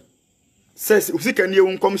hyenkeri. Says usika nie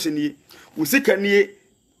wo nkomhye usika nie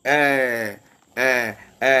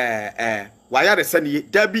wayare sanie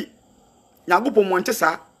dabi Nyankopon mo nte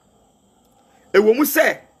sa ewo mu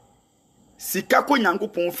se sika ko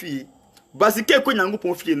Nyankopon fie ba sika ko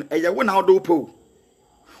Nyankopon fie no eye wo na odo po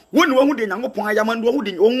wo ne wo hu de Nyankopon ayamando wo hu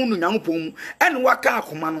de wo hu no Nyankopon mu ene waka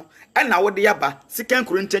akoma no ena wo de yaba 2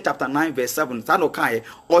 Corinthians chapter 9 verse 7 sa no kae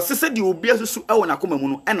o sese de obi asusu ewo na akoma mu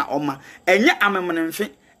no ena oma enye amemmenenfe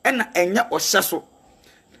ena enye ohye so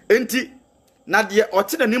enti na de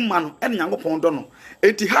ote na nim ma no ena Nyankopon do no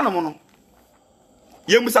enti hanom no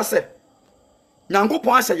yemusa se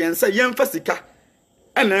Nyankopon ahye yen se yemfa sika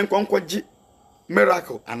ena enkonkwaji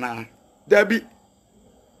miracle ana dabi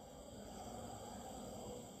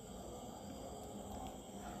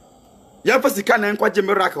yemfa sika na enkwaji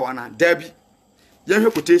miracle ana dabi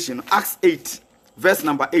yemhwe quotation Acts 8 verse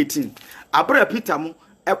number 18 abra Peter mu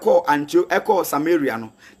eko Samaria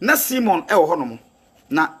no na Simon ewo hono mo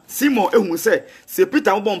na Simon ehun se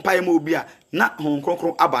Peter mo bompa ma obi a na hon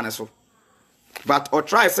kronkron aba ne so but or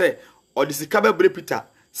try say or the sika bebre Peter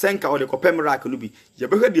senka or the kopem miracle no bi ye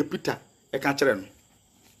behwe de Peter e ka kire no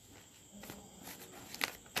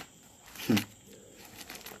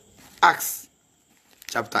Acts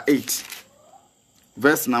chapter 8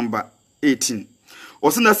 verse number 18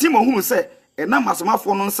 osina Simon hu se na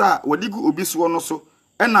masomafo no nsa wodigu obi so no so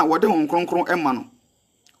na wode hon kronkron ema no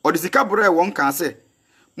or the sika bre won kan se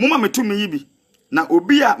muma metumi yi bi na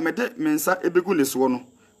obi a mede mensa ebegu ne so no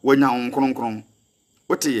wanya hon kronkron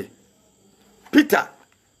otiye Peter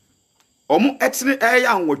omu etine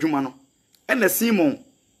eya anwadwuma no ena Simon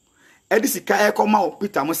edi sika ekoma o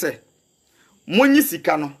Peter mo se monyi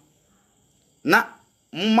sika no na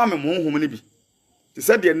mma me monhum ne bi ti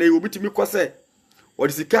se de na obi timi kɔ se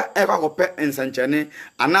odi sika ekwa kope ensanchane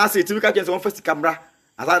anase etimi ka kense won fa sika bra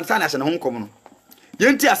asansa na hye ne honkom no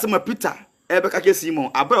yenti asema Peter ebeka ke Simon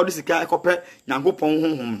aba odi sika ekope Nyankopon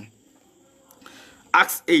honhom no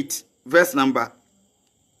Acts 8 verse number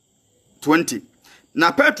 20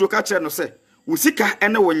 na Petro ka kire no se usika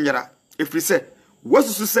ene wonyera efri se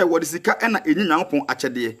wasusu se wodi sika ena enyi Nyankopon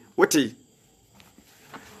akyede wote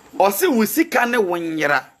o se usika ne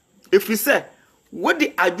wonyera efri se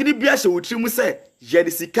wodi adwene bia hye wotiri mu se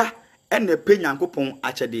yedi sika ena pe Nyankopon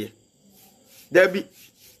akyede dabi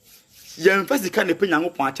yemfa sika ne pe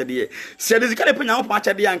Nyankopon akyede se yedi sika ne pe Nyankopon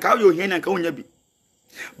akyede anka wo hia anka wonya bi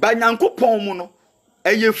ba Nyankopon mu no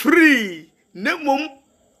eye free nemom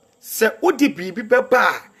se odi bibi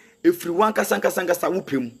beba efiri wanka sanka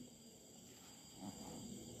wupem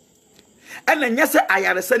ena nyese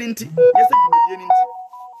ayaresa ni nti nyese dwumedie ni nti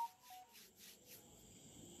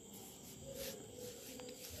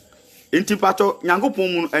enti pato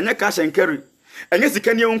Nyankopon mu enye ka hyenkeri enye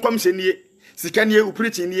sikanie wonkwamhyenie sikanie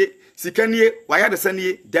upirichinie sikanie wayaresa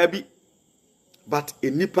nie dabi but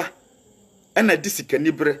enipa ena di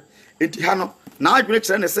sikani bre enti ha no na adwene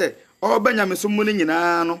kire ne se obanyame so mu ni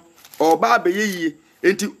nyina no oba abeyeye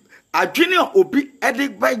enti adwene obi ede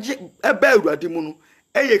gbaje eba awurade mu no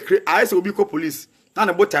eye kre ayese obi ko police na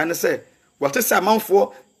ne botan ne se wate se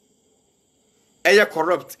amanfo eye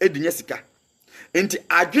corrupt edinya sika enti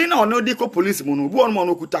adwene ono di ko police mu no obi ono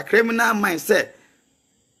no kuta criminal mind se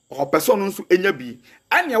o person nso enya bi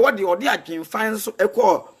ane wode ode adwen fan so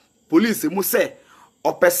ekọ police mu se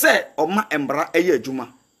o pese o ma embra eye adwuma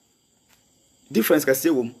difference ka se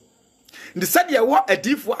wom ndi said ye wa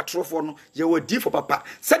adifo atrofo no ye wa adifo papa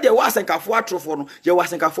said ye wa asenkafo atrofo no ye wa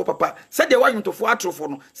asenkafo papa said ye wa nyuntofo atrofo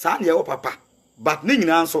no sa na ye wa papa but ni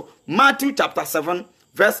nyina nso Matthew chapter 7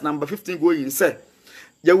 verse number 15 going say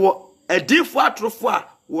ye wa adifo atrofo a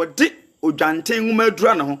wodi odwanten nwuma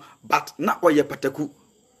adura ne ho but na oye pataku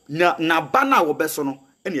na ba na wo beso no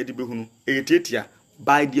ene ade behunu eyetietia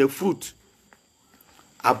by their fruit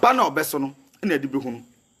aba na obeso no ene ade behunu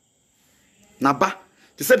na ba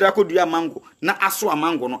Ti se da ko dua mango na aso a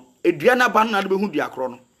mango no edua na ba na de behu dua kro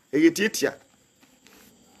no eyetietia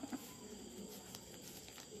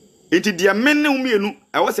enti dia menne umienu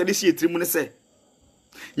e wo se de hie trimu ne se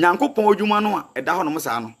Nyankopon odwuma no a eda ho no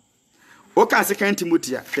msa no o kan Second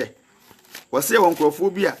Timothy a hwe wo se won krofo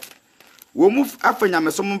bi a wo mu afanya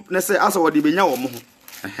mesom ne se asa wo de benya wo mo ho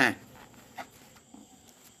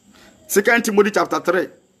Second Timothy chapter 3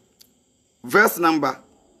 verse number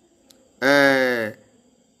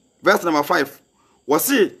 5 wo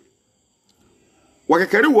se wo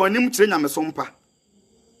kekere wo anim kire nyamesom pa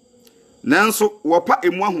nanso wo pa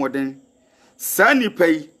emu ahoden saa nipa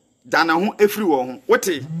yi dana ho efiri wo ho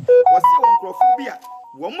wote wo se won krofo bi a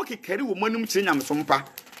wo mo kekere wo manum kire nyamesom pa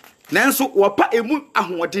nanso wo pa emu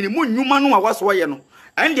ahoden mu nnwuma no a waso ye no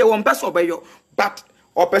ende wo mpese obeyo but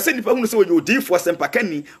o pese nipa hunu se wo odi for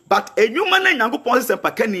sempakani but enwuma na Nyankopon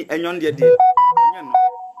sempakani enyon de de onye no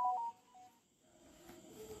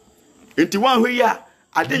enti wan ho yi a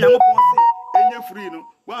ade Nyankopon se enye free no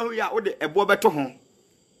wan ho yi a wo de ebo beto ho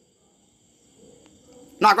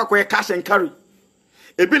na akwakoye cash and carry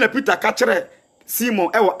ebi na Peter ka kire Simon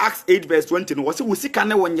ewo Acts 8 verse 20 no wo se wo sika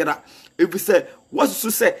ne wonyera ebi se wo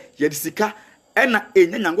susu se ye de sika ena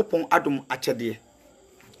enya Nyankopon adom akyede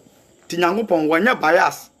ti Nyankopon wonya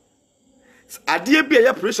bias ade bi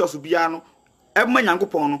ye precious bia no ema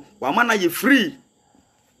Nyankopon no wa ma na ye free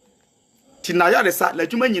ti na ya de sa la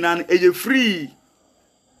dwuma nyina no ye free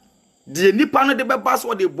de nipa no de beba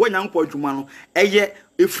so de bo Nyankopon dwuma no eye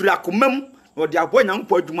efiri akomam no de abo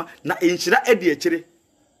Nyankopon dwuma na enhyira ade akire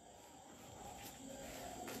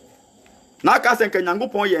na ka se nka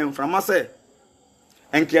Nyankopon ye mframa se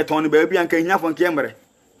enke ton ba bia nka hinyafo nke emre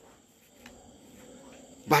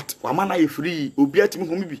but wamana ye free obi atimi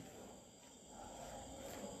homi bi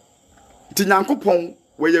ti Nyankopon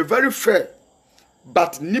we very fair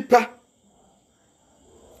but nipa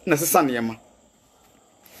na sesa niyema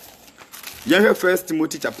ye First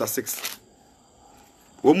Timothy chapter 6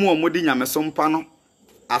 wo mu omodi nyamesom pa no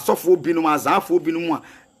asofo binum azanfo binum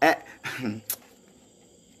a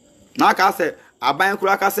na ka se aban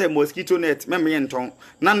kura ka se mosquito net meme nton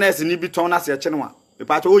na nurse ni bi ton na se kye no a me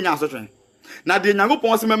pa to onya asotwen na de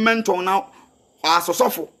Nyankopon se meme nton na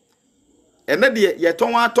asosofo ene de ye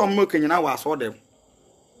ton atom mo kanyina wa aso dem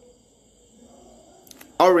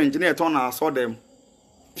orange na ton na aso dem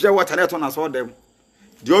pure water na ton na aso dem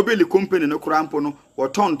the obeli company no kura mpo no wo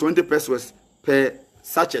ton 20 pesos per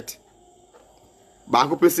sachet ba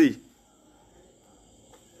ko pesi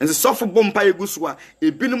ense sofo bompa egusu a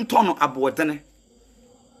ebinum tono abodene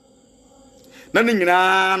na ne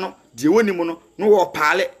nyina no de woni mu no wo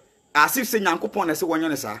paale asif se Nyankopon na se wonyo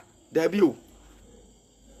ne sa da bi o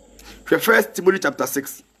First Timothy chapter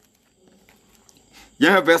 6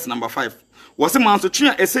 verse number 5 wose manso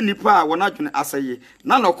twa ese nipa a wona dwene asaye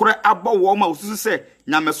na nokore abo wo ma osusu se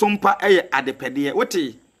nyamesompa eye adepede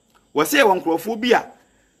wote wose ye won krofo bi a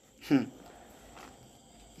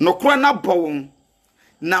nokore na bowon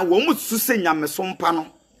na wo mu susu se nyamesompa no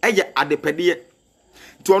eye adepede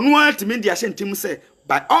to onu atimi dia hyentim se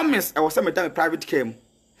by all means I was say me private came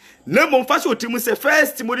na mo fa so timu se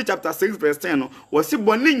First Timothy chapter 6 verse 10 no wose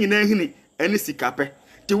bone nyina hini eni sikape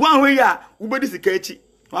ti wan ho ya ubedi sika echi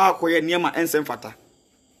wa akoye niema ensem fata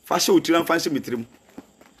fa so tiran fa so mitrim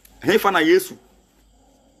he fa na Yesu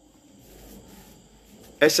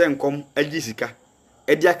ehye nkom agi sika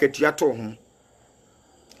edi akatua to ho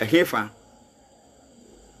he fa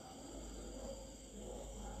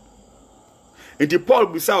enti Paul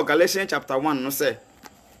bisa Galatians chapter 1 no say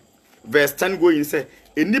verse 10 going say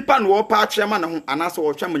enipa no wo pa atwema na ho anaso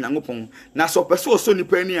wo twema Nyankopon na so pese so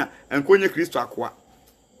nipa ni a enkonye Kristo akoa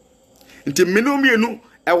nti mienu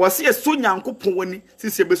e wo se so Nyankopon woni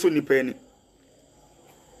sisi be so nipa ni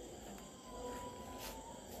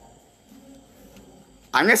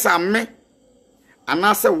anesa me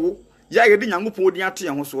anase wo ya yedi Nyankopon odi ato ye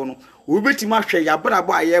ho so no wo betima hwe ya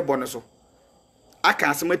brabo aye bo ne so aka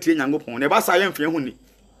asema tie Nyankopon ne ba sa ye mfe hu ni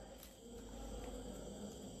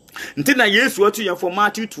nti na Yesu atu ye for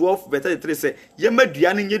Matthew 12 verse 33 say ye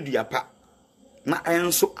madua ne nye dua pa na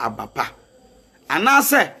enso abapa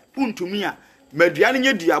anase puntumi a madua ne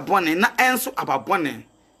nye dua bone na enso ababone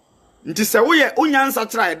nti se wo ye onyansa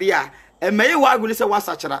kira de a emeye wa agune se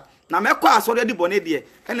wasakira na mekọ asọrọ de bone de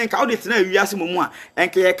ene nka audit na wiase momu a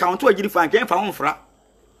enka ye count agiri fa nka fa honfra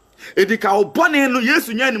edika wo bone no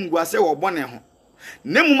Yesu nya nim guase wo bone ho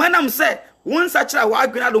ne mu manam se won sakira wa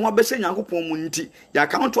aguna do ho be hye Nyankopon mu nti ya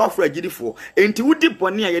count afra agirifo enti wudi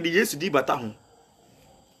bone a ye de Yesu di bata ho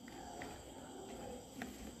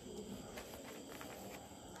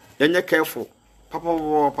yenye careful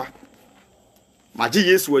papa maji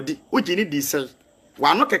Yesu wadi ojini di sel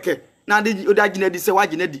wa no keke na de oda gina di se wa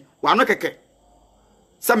gina di wa no keke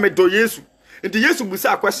sa me do Yesu nti Yesu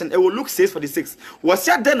busa question e will Luke 6:46 was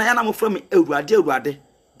ya den na ya na mo from awurade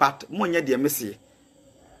but monye de mesiye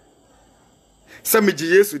sa me gi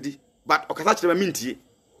Yesu di but okasa kire me ntie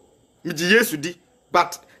me gi Yesu di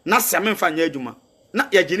but na se me mfa nya adwuma na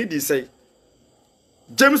ya gini di sei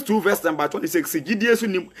James 2:26 gidi Yesu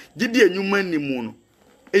nim gidi enwuma nimu no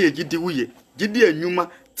eye gidi wuye gidi enwuma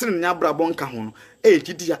tiri nya brabo nka ho no eye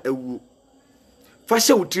gidi ya awuo fa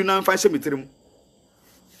hye wutiri na fa hye metirim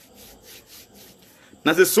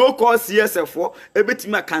na se so called CSF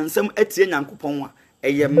ebetimi akansam atie nyankopon a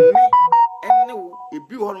eye me ene wo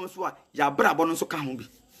ebi ho no so a ya brabo no so ka ho bi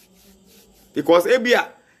because ebia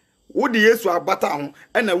wodi Yesu abata ho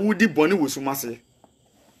ena wodi boni wosumase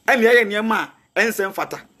ene ye niema ensem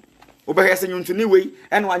fata obehese nyuntuni wei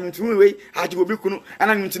ene wanyuntuni wei age obi kunu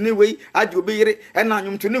ena nyuntuni wei age obi yire ena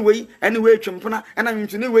nyuntuni wei ene wei twempena ena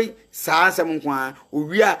nyuntuni wei saa nsem nko a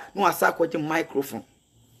owi a no asa kwaje microphone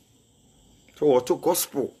so what to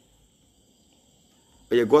gospel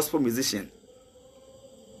a gospel musician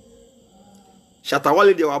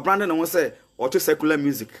Shatawale de wa brand na won say or to secular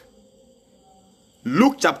music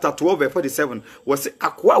Luke chapter 12:47 was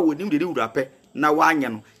akwa wonim de wurape na wanya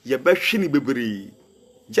no ye behwe ni bebere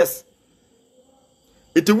just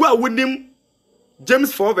iti wa wonim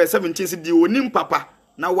James 4:17 si di wonim papa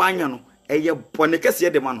na wanya no eye bone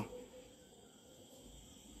kese de ma no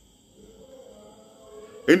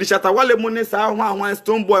endi Shatawale mu ne sa ho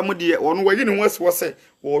stone boy mu de wono wayi ne ho se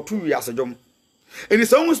wo tu wi asejom endi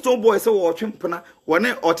so stone boy se wo twempena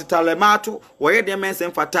wone otetalemato wo ye de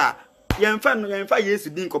mensen fata yemfa Yesu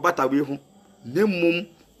din ko bata we hu nemum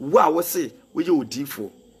wa wo se wo ye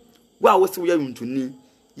odifo wa wo se wo ye yuntuni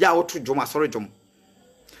ya wo to dwom asore dwom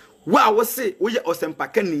wa wo se wo ye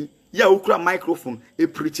osempakani ya wo kura microphone e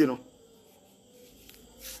preach no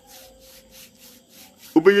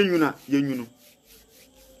obeye nyuna ye nyunu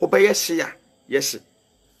obeye hye ye hye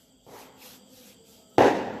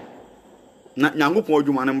na nyangopon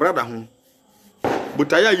odwuma ne mbrada ho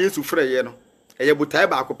butaya Yesu frɛ ye no eye butaya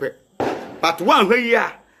ba akopɛ but one hwe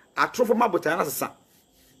ya atrofo ma butaya na sesa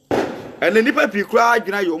ene nipa pi kura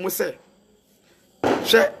adwuna yo mu se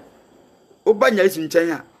hwe obanya Yesu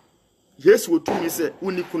nkyɛn a Yesu otumi se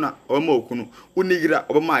uni kuna oma okunu uni gira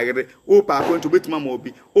obama agere o pa akonto betima ma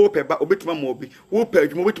obi o peba obetima ma obi o pa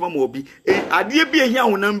adwuma obetima ma obi ade bi ehia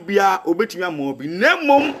honam bia obetima ma obi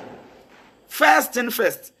nemom first and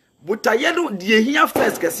first butaye do de ehia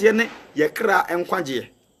first kese ne ye kra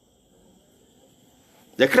enkwagye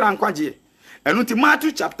enu ti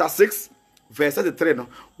Matthew chapter 6:33 no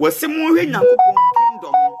wasimu hwe nyankopon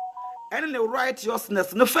kingdom ene ne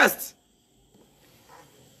righteousness no first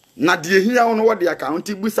na de ehia no wo de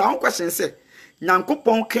account busa ho question say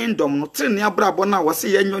nyankopon kingdom no tene abrabo na wo se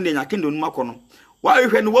ye nyo ne nyakindom makono wa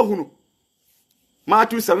hwe no wahunu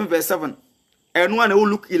Matthew 7:7 enu ana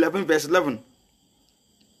Luke 11:11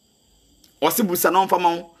 wasi busa na mfama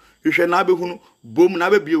ho hwe na abehunu bom na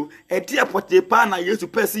abebio eti apote pa na Yesu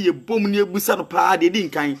pese ye bom ne ebusa no pa de di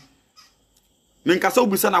nkan menkasa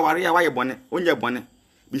obusa na ware ya waye bone onye bone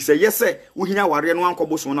bi se yese wo hinya ware no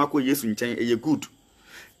ankoboso no akọ Yesu nkyɛn eye good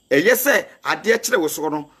yese ade kire wo so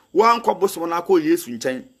no wo ankoboso no akọ Yesu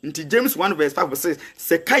nkyɛn nti James 1:5 says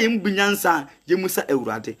se kayem binyansa yemusa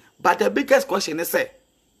awurade but the biggest question is say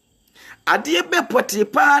ade be pote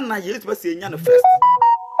pa na Yesu pese nya no first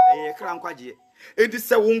kra nkwagye edi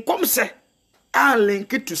se wo nkom se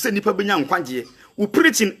alenki to se nipa benya nkwagye wo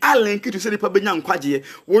preaching alenki to se nipa benya nkwagye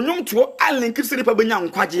wo nwomto alenki to se nipa benya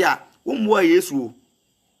nkwagye a wo mwa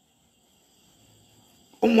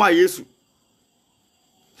Yesu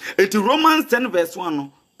eti Romans 10:1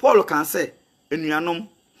 no Paul kan say enuanom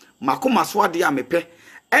makoma so ade a mepe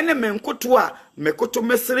ene menkoto a mekoto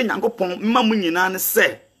mesere nyankopon mma mu nyina ne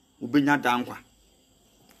se wo benya dankwa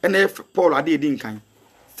ene Paul ade edi nkan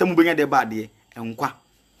se mu benya de ba de enkwa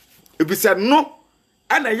ebise no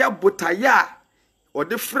ana ya botaya o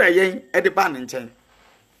de frɛ yen e de ba ne nkyɛn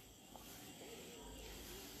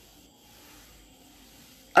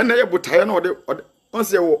ana ya botaya na o de on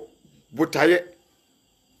se wo botaye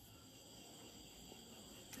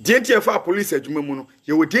dientie fa police adwuma mu no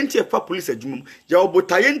ye wo dientie fa police adwuma mu ye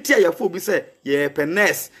obotaye ntia ya fa obi se ye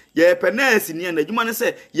penes ni na adwuma ne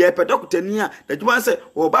se ye pe doctor ni a adwuma ne se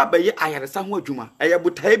wo ba ba ye ayaresa ho adwuma eye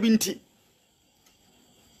botaye bi nti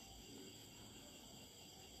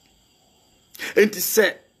enti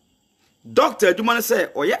se doctor adwuma ne se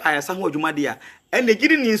oye ayaresa ho adwuma dia ene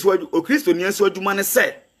gidi ni nso o Kristo ni nso adwuma ne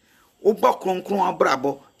se wo ba kronkron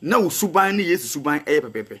abrabo na usuban ni Yesu suban eye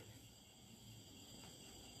pepepe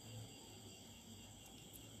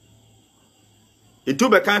Into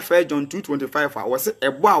be kan 1 John 2:25 a was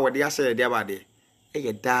ebo a wode ahye de aba de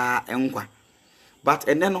eye da enkwa but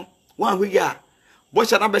ene no wan hu ya bo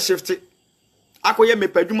sha na be shift akoye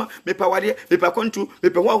mepaduma mepawade mepakontu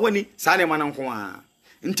mepahwahwani sa ne man nko a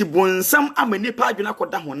nti bonsam amanipa adwena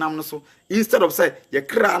koda honam no so instead of say ye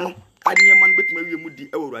kra no anyema no betuma wie mu di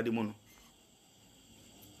awurade mu no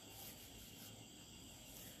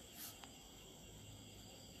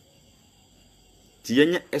ti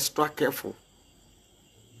yenye extra careful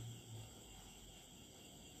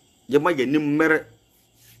ye ma ye nim mere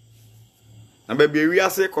na ba bia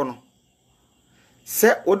wiase kono se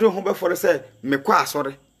wode ho be for se mekwa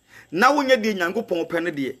asore na wonye de nyankopon pɛ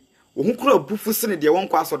ne de wo hu kura bufu sene de won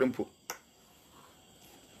kwa asore mpo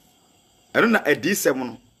ɛno na adisɛm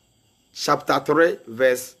no chapter 3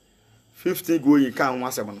 verse 15 going kan ho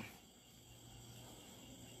asɛm no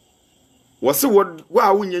wɔse wo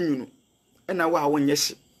a wonye nwunu ɛna wo a wonye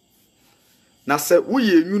hye na se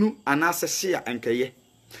woye nwunu anase hye a ankɛye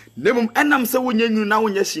nemum ɛnam se wonye nwunu na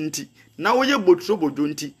wonye hye nti na woye botro bojo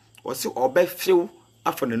nti wɔse ɔbɛfew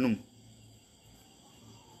afa nanum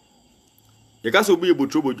yeka so obi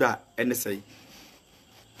botro bojo a ɛne sɛi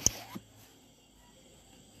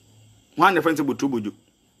wan ne fɛnse botro bojo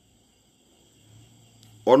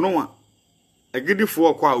ɔno a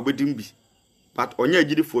agidifo ɔkɔ a obedim bi but ɔnya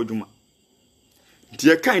agidifo adwuma nti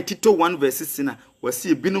yɛkan Tito 1 verse 6 na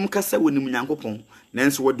wɔse binum kasa wonim Nyankopɔn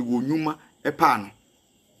nanso wɔde wonwuma ɛpa no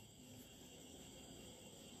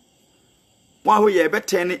wa ho ye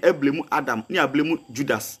betene ablemu Adam ni ablemu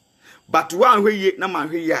Judas but wa ho ye na ma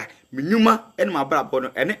ho ye a menwuma ene ma brabo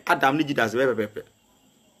no ene Adam ni Judas bebebebe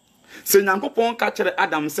se Nyankopon ka kire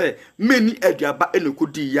Adam se meni aduaba ene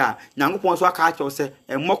kodi ya Nyankopon so aka kire se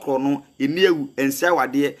emokro no eni ewu ensia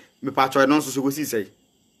wade me pa cho no so so gosi sei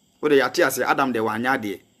wo de yate ase Adam de wanya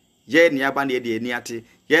de ye ne aba ne de eni ate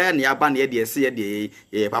ye ne aba ne de se ye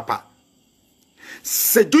de papa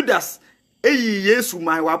se Judas eyi Yesu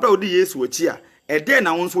man wa bra odi Yesu ochi a ede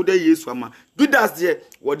na wonso de Yesu ama Judas de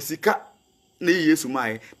wodi sika na Yesu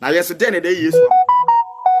man na yeso de ne de Yesu ama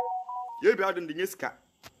ye bi adon de nyesika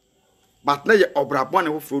but na ye obrabo ne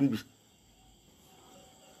hofro bi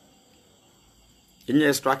enye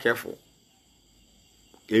extra careful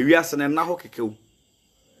ewiase ne na ho kekew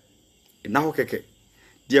na ho keke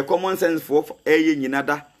de common sense for eye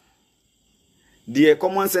nyinada the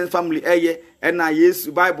common sense family eye na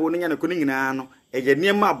Yesu Bible no nyane ko nyina no eye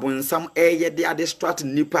niam abonsam eye de distract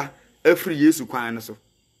nipa afri Yesu kwan no so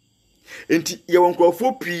enti ye won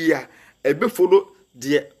krofo pii a ebe follow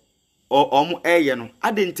de omo eye no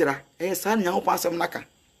adentira sa nya ho pasem naka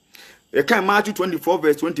e kan Matthew 24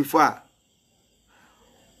 verse 24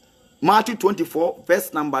 Matthew 24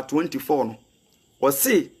 verse number 24 no o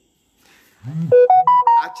say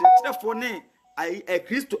a chechefo ne a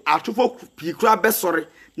Christo atufo pikura besore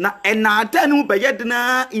na enada ne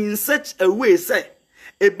beyedena in such a way say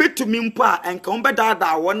ebetumi mpo a enka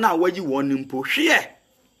ombedada won na wayi won mpo hwe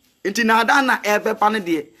enti na ada na ebepa ne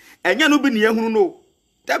de enya no bi ne ehunu no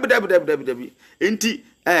debi enti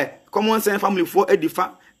common sense family for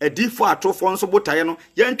edifo atofo nso botaye no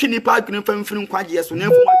yentwe nipa adwene famfiri nkwaje so na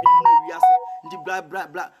mfo adwene na wiase ndi bla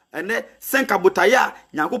bla ene senka botaye a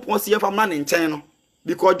Nyankopon se yefam na ne nchen no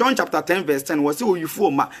because John chapter 10 verse 10 was say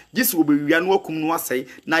oyufo ma Jesus will be wia no akum no asai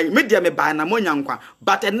na media me ba na monya nkwa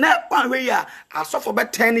but na kwa hwe ya asofo be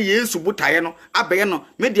 10 Yesu botaye no abeye no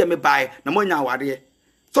media me ba na monya aware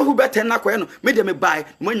so who better na kwa no media me ba na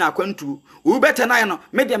monya akwantu who better na no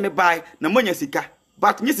media me ba na monya sika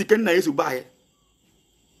but nyi sika na Yesu ba ye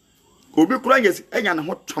obi kura yes enya ne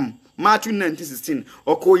ho tom Matthew 19:16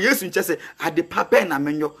 oko Yesu nchese ade papa na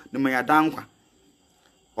menyo ne manya dankwa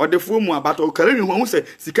odefo mu abato okare ni hu se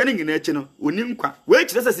sika ni ngina echi no oni nkwa we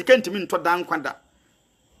kire se sika ntimi nto dankwa da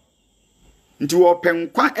nti wo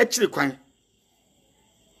penkwa echiri kwan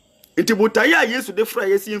nti botaye a Yesu de fra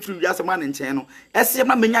Yesu mfiri wiase ma ne nchen no ese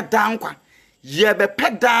ma menya dankwa ye be pe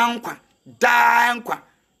dankwa da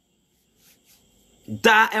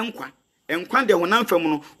enkwa de honam fam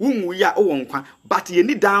no wunwu ya wo nkwa but ye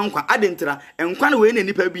ni dankwa adentira enkwa na we na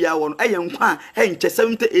nipa bia wo no eye nkwa enche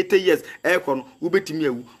 78 years ekọ no ubetimi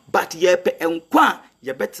awu but ye pe enkwa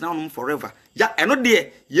ye betena no forever ya eno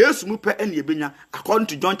de Yesu mu pe ene ebenya according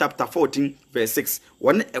to John chapter 14 verse 6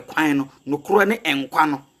 wone ekwan no no kro ne enkwa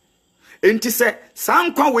no enti se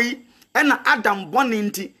sankwa we ena Adam bone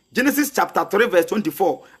nti Genesis chapter 3 verse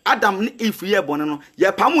 24 Adam ni Eve ye bone no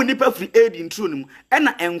ye pamu nipa free aid in true nim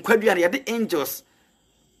ena enkwadua na ye de angels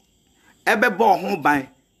ebe bo ho ban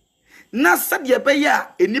na sade be ya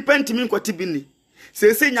enipa ntimi nkwati bi ni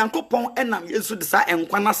se Nyankopon enam Yesu de sa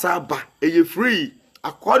enkwa na sa ba eye free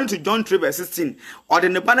according to John 3 verse 16, or the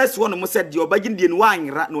Nebanes one who said, "You're begging the wine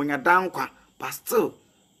rat no dankwa, but still,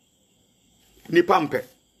 Nipampe."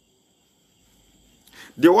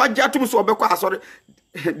 The one Jatum so Bekwa, sorry,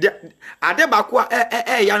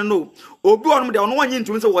 Adebakwa, no, Obi on the one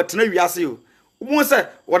into what no you see. Who say,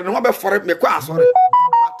 what no be for it, me kwa, sorry,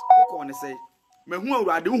 but what say, me who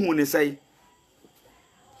I do who say.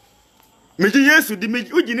 Me Yesu di me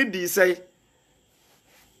ugini di say.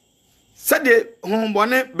 Said the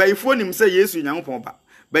hombone by phone him say Yesu Nyankopon ba.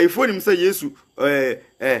 By phone him say Yesu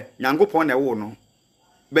Nyankopon na wo no.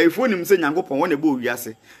 By phone him say Nyankopon won e bo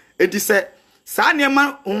wiase. Enti say sa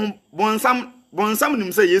niema bonsam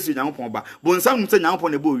nim say Yesu Nyankopon ba. Bonsam nim say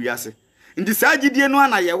Nyankopon na bo wiase. Enti sa gidie no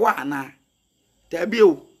ana ye wa ana. Da bi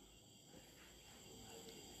o.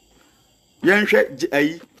 Yenhwe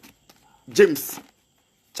ayi James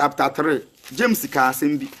chapter 3. James ka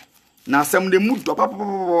asembi. Na asem de mu do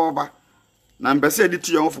papa. Na mbese edi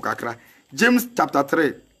tu yonfo kakra. James chapter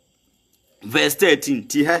 3 verse 13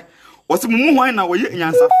 ti he osimumu hwan na woye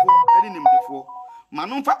nyansafo edi nimdefo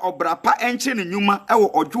manumfa obrapa enche ne nyuma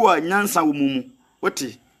ewo odwo a nyansa wo mumu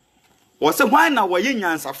woti wose hwan na woye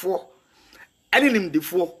nyansafo edi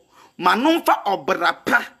nimdefo manumfa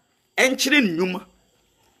obrapa enche ne nyuma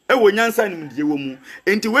ewo nyansa nimdie wo mu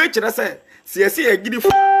enti we kire se se yegidifo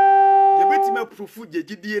yebetima profu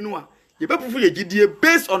yegidie no a yebeprofu yegidie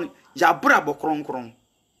based on yabra bokronkron.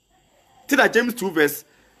 Tida James 2 verse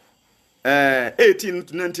 18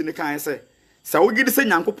 to 19 kan say sa wo gidi se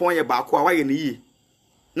Nyankopon ye baako a waye ne yi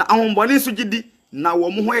na ahombone so gidi na wo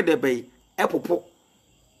mo ho ye de bai epopo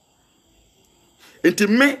enti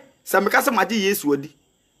me sa meka se magi Yesu odi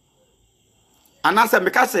ana sa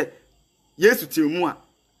meka se Yesu timu a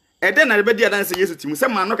ede na be di adan se Yesu timu se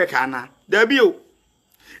ma no keka na da bi o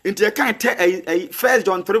enti e kan te 1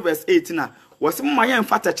 John 3 verse 18 na wo se mo ye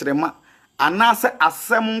mfata kirema ana se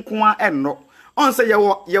asem nko a enno on se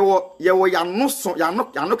yewo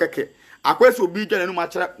yano keke akwese obi dwane no ma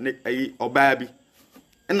kire ne ayi oba bi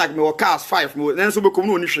na me wo cars 5 me nenso be kom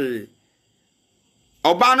no ni hwe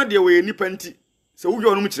oba no de we nipa nti se wo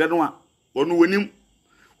dwane no kire no a ono wonim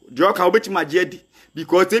de o ka obeti magie di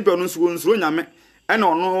because e be ono nso nyame ena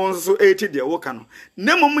ono nso 80 de wo ka no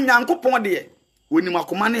nemom Nyankopon de wonim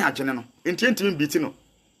akoma ne agene no enti bi ti no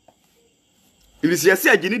Ilisiasi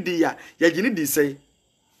agini di ya gini di say.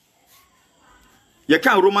 You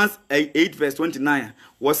can Romans 8 verse 29.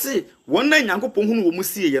 Wasi one day Nyankopon hunu wo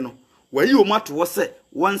musie ye no. Wa yi o mato wo se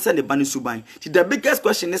one send the bani suban. The biggest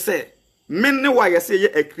question is say men ne why say ye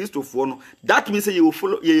a Christopher no. That means say you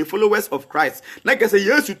follow ye followers of Christ. Like I say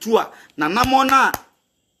Yesu tu a na namona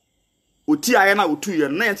oti aye na otu ye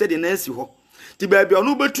na say the nansi ho. Ti baby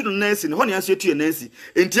onu betu no nansi ne ho ne anso etu ye nansi.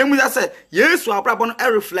 Entiemu ya say Yesu abrabo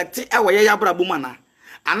no reflect e wo ye abrabo mana.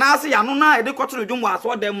 Ana say ya no na e de kotoro dwom wa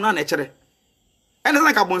so dem na na kire. Ene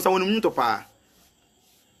say ka bonsa wonu muto pa.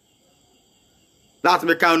 That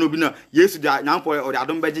me kan no bi na Yesu da nyampo o de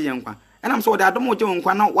adom beje ye nkwa. Ena am so o de adom o je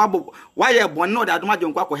nkwa na wa ye bon na o de adom aje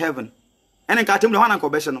nkwa ko heaven. Ene ka tem de ho na ko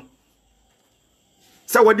behye no.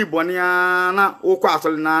 Se wodi bone a na wo kwa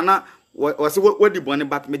asole na wo se wodi bone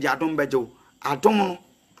bat me de adom beje o. Adom no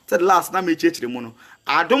said last na me chechire mu no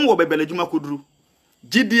adom wo bebelejuma koduru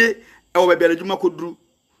gidie e wo bebelejuma koduru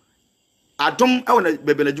adom e wo na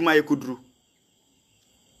bebelejuma ye koduru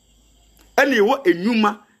ene wo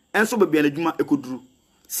enwuma enso bebelejuma e koduru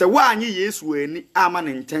se wa anyi Yesu ani ama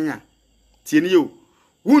ne ntanya tie ne yo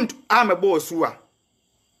wund amebo osuwa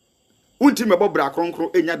wunti mebo bra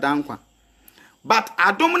kronkro enya dankwa but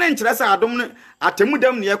adom ne nkire se adom ne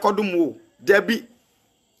atemudam ne ye kodum wo dabi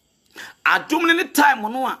adom ne time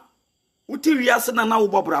no a wuti wiase na wo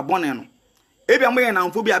bobra bone no ebi amoye na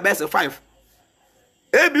mfo bi abese 5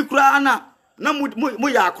 ebi kura na mu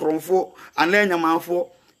ya akronfo ananya manfo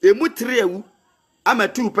emu 3 awu ama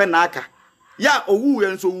 2 pe na aka ya owu ye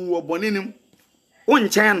nso wu obone nim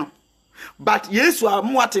wonchen no but Yesu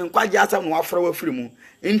amwate nkwaje asam no afra wa firi mu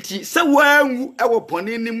nti se wanwu e wo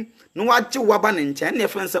bone nim no waje waba ne nchen na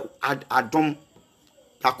efense adom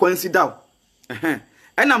ta consider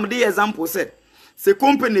and I'm the example said, se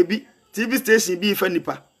company bi TV station bi fa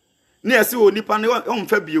nipa. Na yesi o nipa na on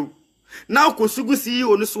fa bio. Na ko sugu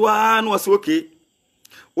CEO no so a no so okay.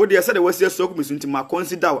 O de yesi de wasi so ko misunti ma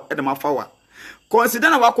consider e de ma fa wa. Consider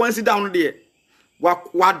na wa consider no de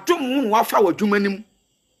wa dom wa fa wa dwumanim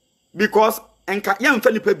because enka ya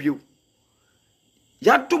mfa nipa bio.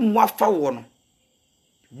 Ya dom wa fa wo no.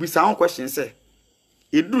 Bisa on question say.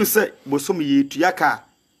 Eduru say bosom ye tuya ka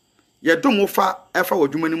ye dum fa efa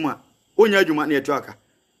wadwumani mu a onya adwuma na yetu aka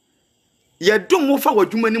ye dum fa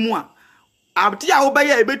wadwumani mu a abti a wo be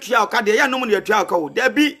ya ebetua aka de ya nom na yetu aka wo da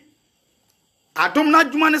bi adom na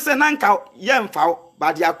dwuma ne se nanka ye mfaw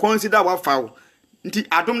but ya consider wa faw nti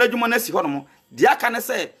adom na dwuma na si ho no de aka ne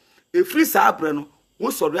se efiri saa abre no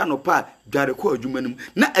wo sori anopa dware ko adwuma nim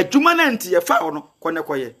na adwuma na nti ye faw no kone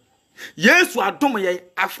koye Yesu adom ye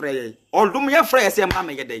afre ye odom ye frɛ ye se ma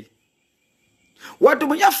me ye dai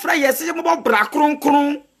wadom ye frɛ ye se mo bra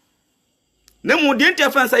kronkron ne mu de ntia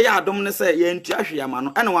fan se ye adom ne se ye ntia hwe ama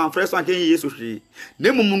no ene wan frɛ so anke Yesu hwe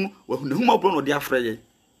ne mu mu no hu mabro no de afrɛ ye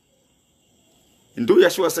ndo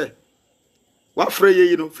Yeshua say wa frɛ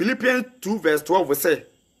ye no Philippians 2 verse 12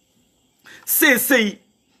 say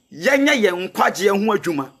yenya ye nkwaje ho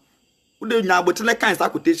adwuma wo de nya abotele kan sa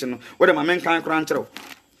quotation no wo de ma men kan kran kyerɛw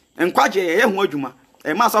nkwaje ye ho adwuma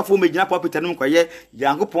e ma safo megina pulpit no nkwaye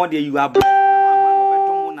yankopon de you are blessed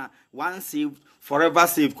na one saved forever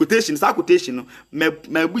saved quotation sa quotation no me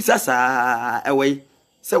busa sa ewe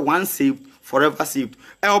say one saved forever saved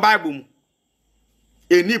e o bible mu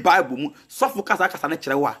eni bible mu sofo kasa na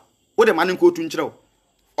kyerɛw a wo de ma ne nkotu nkyerɛw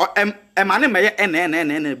o mane meye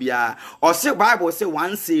ene bia o say bible say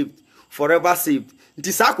one saved forever saved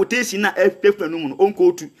nti sa quotation na efefanu mu no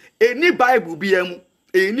onkotu eni bible bia mu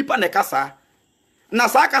nipa ne kasa na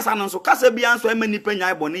sa kasa no so kasa bia nso ema nipa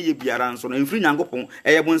nya ibone ye biara nso no mfiri nyankopon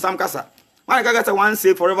eye bonsam kasa wan ka kasa one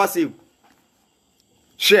saved forever saved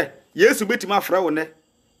she Yesu betima fra wo ne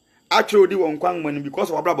atwe odi won kwan manu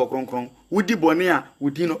because of abrabo kronkron wudi bone a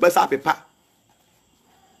wudi no besa pepa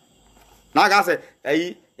na ga se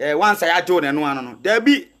one say ajo ne no ano no da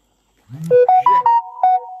bi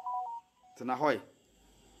tena hoy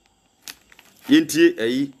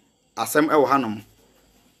yenti asem e wo hanom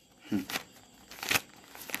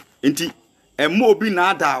enti emo obi na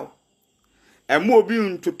adaw emo obi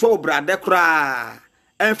ntoto brade kra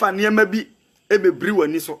enfa niema bi ebebri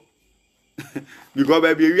wani so because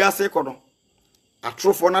baby wi ase kono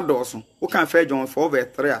atrofo na dooso wo kan fa John 4 verse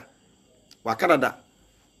 3 a wakadada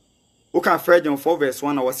wo kan fa John 4 verse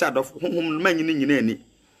 1 na wo se adofo honhom manyi ni nyina ani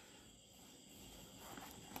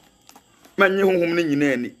manyi honhom ni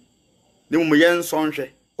nyina ani ne mu ye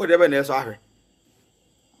nsonhwe wo de be na eso ahwe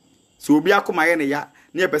so obi akoma ye ne ya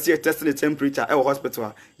ne pese test the temperature e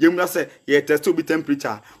hospital yemuna se ye test obi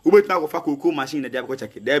temperature obetina go fa koko machine na dia go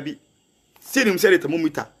check da bi sinim se the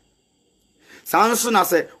thermometer sanso na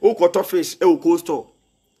se o koto fish e o cold store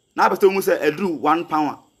na pese mu se edru 1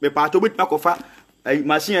 pound be pa to obetina go fa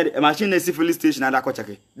machine na si filling station na da go check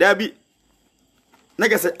da bi na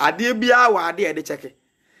ge se ade bia wa ade e de check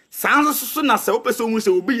sanso na se o pese mu se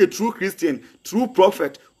obi ye true Christian true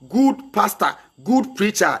prophet good pastor good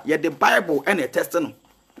preacher ye the Bible and a test no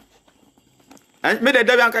and me the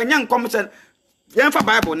devil kan nyan kom se yen fa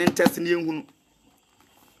Bible ne test ne ehunu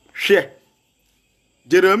hwe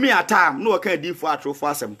Jeremiah time no kan di for atrofo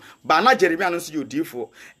asem ba na Jeremiah no so you di for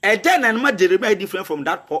e den na ma Jeremiah different from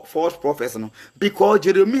that false prophet no because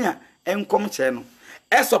Jeremiah enkom che no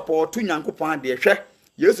e support nyankopon ade hwe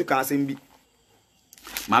Yesu kan asem bi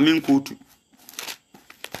ma me nkotu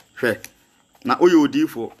hwe na oyo di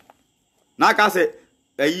for na ka se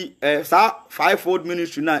sa fivefold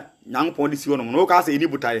ministry na nyankopon di si wono no ka se ni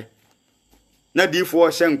butaye na di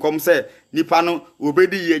for hye nkom se nipa no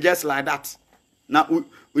obedi ye just like that na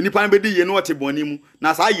nipa no bedi ye no ote boni mu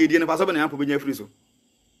na sa ye die no fa so be na nyankopon benya free so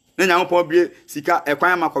na nyankopon bie sika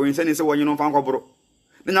ekwan makọwen se ni se wonye no fa nkoboro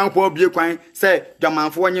na nyankopon bie kwan se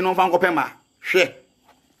dwamanfo wonye no fa nkopema hwe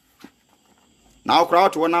na okra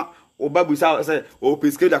oto na obabu say o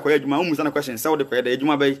peske da koya adwuma umusa na question say o de koya da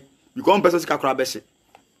adwuma bay because person sika kra be hye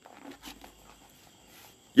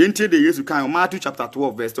yenti de Yesu kan Matthew chapter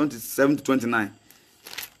 12 verse 27 to 29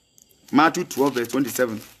 Matthew 12 verse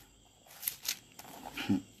 27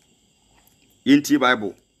 yenti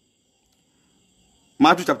Bible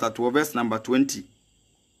Matthew chapter 12 verse number 28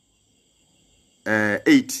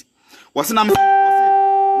 wase na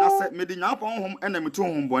se medi nyampon hom ena metu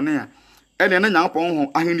hom bone a ene na nyampon hom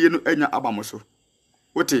ahenie no anya abamoso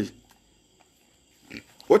wote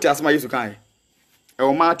asema Yesu kan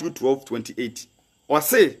e Matthew 12:28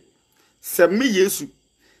 wase se me Yesu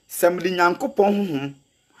se medi nyankopon hom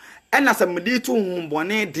ena se medi tu hom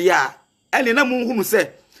bone de a ene na mu hunu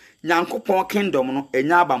se nyankopon kingdom no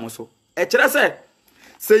anya abamoso e kire se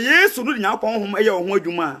Yesu no nyankopon hom eye ho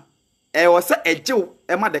adwuma e wose ejew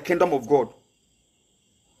e ma the kingdom of God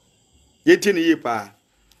yeti ne yepa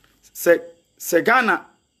se Ghana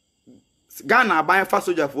aban fa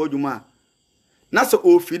soja fo adwuma na se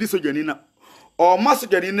ofidi soja ni na o ma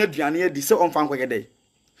soja ni na duane adi se on fa nkoye dai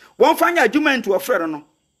won fa nya adwuma ntu ofrɛ no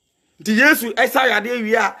nti Yesu esa yade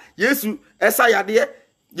wi a Yesu esa yade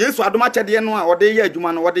Yesu adoma kyɛde no a ɔde yɛ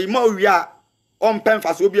adwuma no ɔde ma wi a on pɛn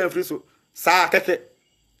fa so obi anfiri so saa keke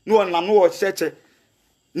no on nam no wo kyekye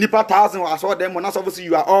Nipa 1,000 was all them, and obviously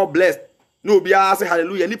you are all blessed. No, be I say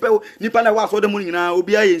hallelujah. Nipa na was all the money now,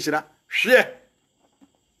 Obi Ayinshira. Share.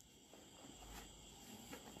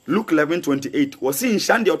 Luke 11:28. Was in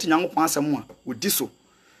Shandi or Tinyango Pansamwa with this.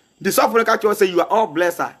 The software catcher say you are all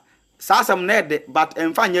blessed. Sasam ned, but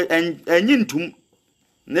and find and yintum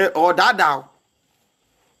or dadao.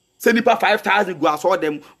 Say nipa 5,000 go saw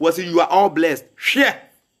them was you are all blessed. Share.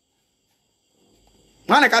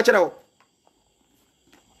 Man, I catch it out.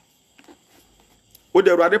 O de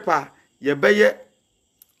radepa ye beye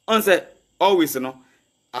on say always no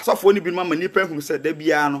asofo ni bi ma nipa hu say da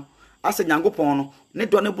bia no ase nyankopon no ne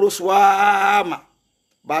do ne broswa ma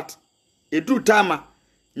but edu time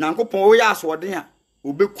nyankopon wo ya asode a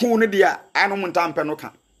obeku ne dia anom ntampe no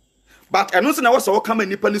ka but eno se na wo so wo kama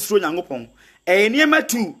nipa ni suro nyankopon niema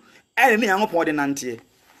tu ne nyankopon de nante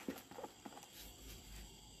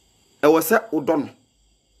wo se odo no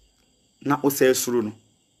na o se suro no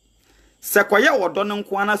sekoye wodo ne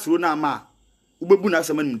nko ana suro na ma ubebu na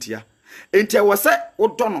asema ntia enti wo se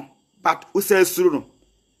wodo no but o se suro no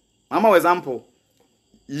mama example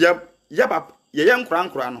ye papa ye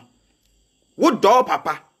nkura no wodo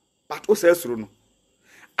papa but o se suro no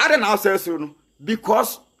ade na o se suro no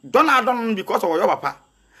because don because of your papa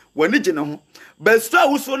wani gine ho but so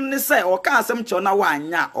awuso ne se o ka asem che na wa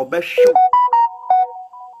anya obehwe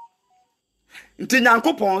nti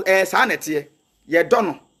nyankopon sa nete ye do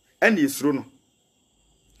no and isuru no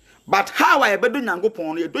but how I bedo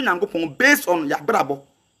nyankopon ye do nyankopon based on ya brabo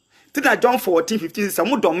tina John 14:15 say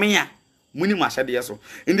mo do me a muni ma hyede so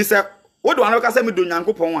ndi say wo do an ka say me do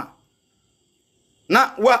nyankopon a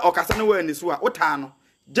na wa okasa ne wa ni so a wota no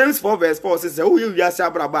James 4:4 say wo ye wiase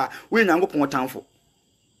abraba we nyankopon tanfo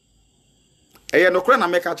eye no kora na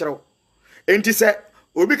me ka kire wo enti say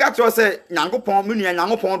obi ka kire say nyankopon me nua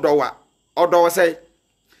nyankopon do wa odo say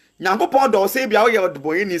nyankopon do say bia wo ye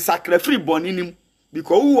odboy ni sacrifice boni nim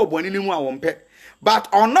because wo boni nim a wo mpe but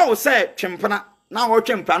ono say twempena na wo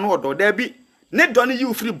twempra no odo da bi ne do ne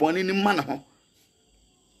you free boni nim ma ne ho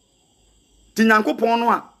ti nyankopon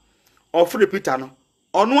no a ofre Peter no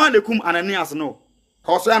ono a nekum Ananias no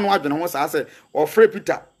hoso ya no adwene ho sa say ofre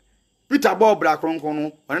Peter bo bra kronkron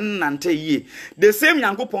no on nante yie the same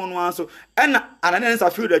nyankopon no anso na Ananias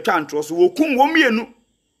afi the twantro so wo kum wo mienu.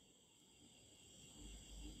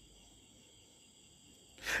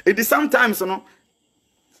 It is sometimes no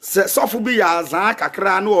so fu bi ya zan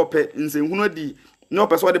kakra no ope nsenhunu di no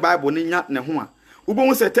ope so the Bible ni nya ne ho a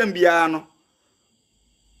ubohu setem bia no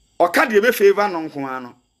oka de be favor no nko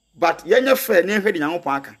ano but yenye fe ne hwe de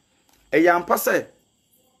nyankopon aka eyampa se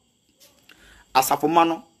asafoma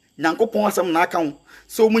no nyankopon asem na aka ho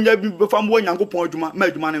so munya bi be fam wo nyankopon adwuma ma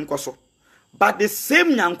adwuma ne nkoso but the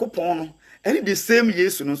same nyankopon no and the same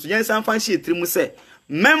Yesu no so yen san fan hye trimu se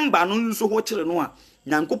member no nso ho kire no a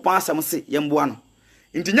nyankopon asem se yemboa no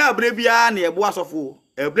ntinya abre bia na yebo asofo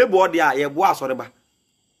abre bo de a yebo asore ba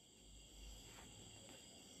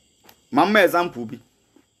mamma example bi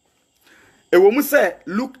ewo mu se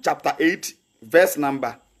Luke chapter 8 verse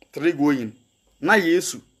number 3 going na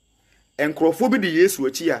Yesu enkrofo bi de Yesu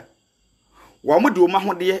achi a wo mo de o ma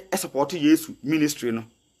hode support Yesu ministry no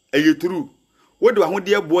eye true wo de wo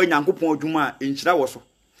hode abo nyankopon adwuma a enkyira wo so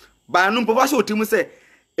ba no mpofa se otimu se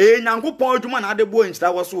nyankopon adwuma na ade bo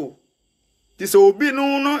enkyira wo so ti se obi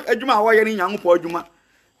no adwuma a wo ye ni nyankopon adwuma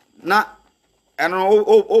na eno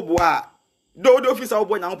obo a do officer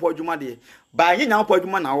obo nyankopon adwuma de ba nye nyankopon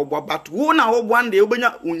adwuma na obo but wo na obo ande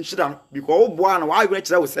obenya unhyira because obo a na wa agre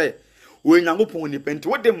kyira wo se wo nyankopon ni penti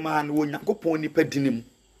wo de man wo nyankopon ni pedinim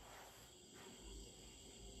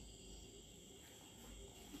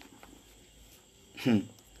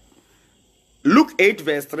Luke 8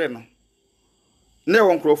 verse 3 no ne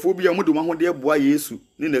won krofo bia mu de ma ho de boa Yesu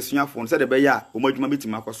ni nasuafo se de be ya o madwuma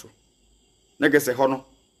betima akoso ne gese ho no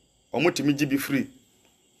o mutimi gi bi free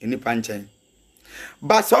eni panchen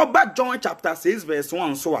but so ba John chapter 6 verse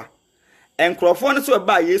 1 so a enkrofo ne so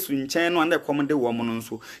ba Yesu nchen no na kom de wo mo no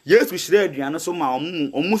so Yesu hire aduane so ma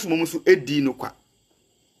omusu edi no kwa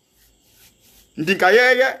ndinka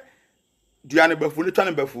ye duane bafu ne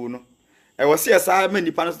twane bafu no e wo se esa ma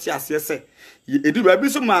nipa no ti ase se edu ba bi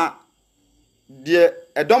so ma de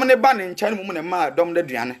edom ne ba ne nchen mu ne ma dom de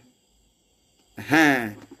duane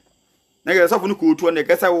na ge sofo no ko otu ne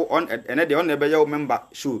kesa wo on ene de on ne be ye member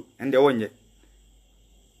show ende wonye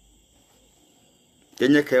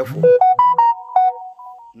yenye careful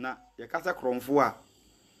na ye kasa kromfo a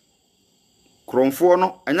kromfo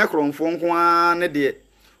no anya kromfo nko a ne de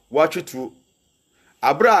watwetu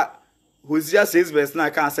abra Hosea 6 verse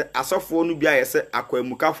na kan se asofo no bia ye se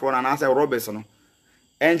akwamukafo na na se Roberts no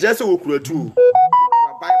enje se wokuratu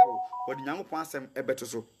Bible or the young person a better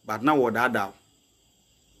so, but now what that.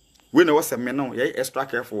 We know what's a man, ye extra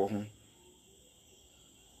careful home.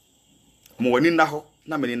 More in the ho,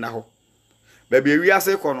 na many in the ho. Baby, we are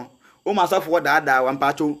say corner. O myself what that one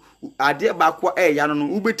pato, I dear back what a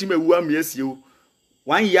yanon, ubetime who yes you.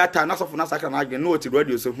 1 year time, not of Nasaka, I know to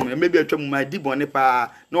radio so maybe a chum my deep on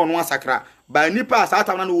nipa, no one sacra. By nipa,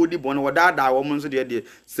 Satan would deep on or that woman's dear.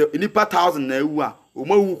 So nipa 1,000 newa,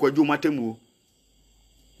 umo could do matemu.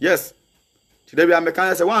 Yes. Today we are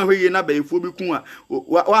mechanics, one way in a bay, Fubikuma,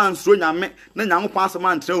 one string I met, then young pass a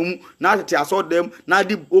man, not that I saw them, not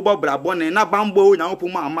deep over Brabon, not bamboo, now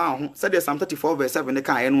Puma, said there's some 34 verse 7 the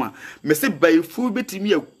kind one. Mr. Bay Fubit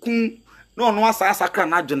me a coon, no one sacra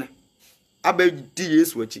najane. I beg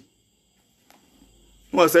years with it.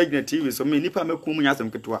 No saying the TV, so many people make come as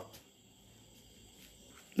Ketua.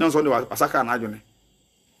 No, so there was a sacra najane.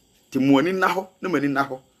 Timoni naho, no many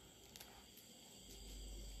naho.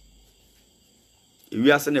 We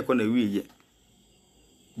are sending a corner we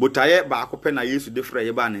but I back open I used to differ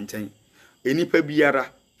a ban and ten. Any pebiara,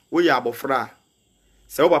 we are bofra.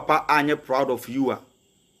 So, papa, I'm proud of you.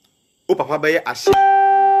 Oh, papa, bay a ship.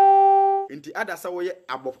 In the other way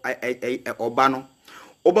above a Obano.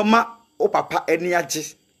 Obama, oh, papa, any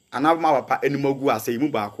ages, and have my papa any more go say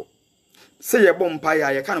Mubako. Say a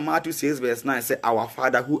bompire, I can't Matthew says verse 9 say, Our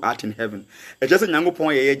Father who art in heaven. A just a young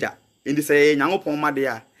point a in the say, young upon my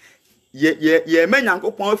dear. Ye men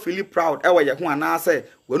yanko pon feel proud e ye ho ana say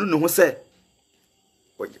wonu no ho say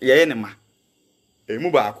ye ne ma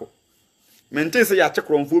emu baako mente say ya che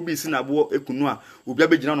kronfo bi si na bo ekunu a obi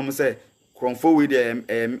abegina no say kronfo we de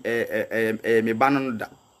me banon da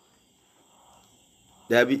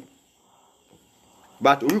dabi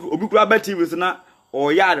but obi kura ba TV so na o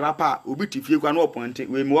ya de papa obi tifie kwa na oponte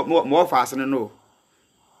we mo fa ase no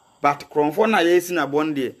but kronfo na ye si na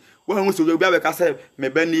bonde when so obi abeka say me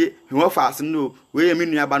bani he fa ase no we me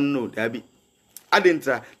nua ba no dabi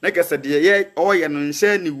adintra na kese de ye o ye no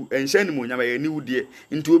nhye ni monyama ye ni wudie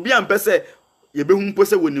nti obi ampe se ye behu mpo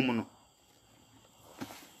se woni mu no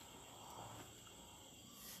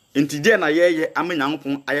nti de na ye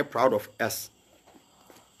amenyankopon aye proud of us.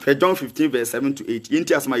 John 15 verse 7 to 8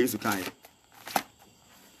 nti asma Yesu kan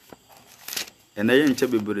ena ye nche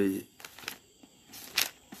bebre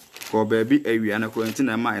ko baby awia na ko nti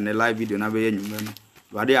na ma ene live video na be ye nyuma no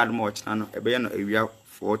wade admo ochina no ebe ye no awia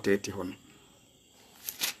 4:30 ho no.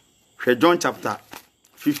 John chapter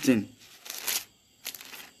 15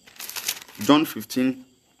 John 15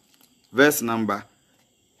 verse number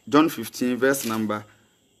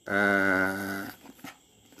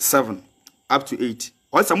 7 up to 8.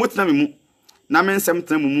 Once amotina me mu na me nsem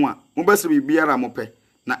tena mu a mo bese bibiara mo pe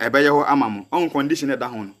na ebe ye ho ama mo on condition da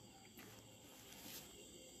ho no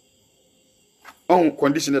on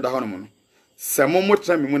condition da ho no mo no se mo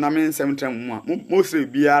tena me mu na me nsem tena mu a mo se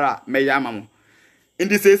bibiara me ya ama mo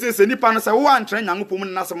indi se nipa no se wo antre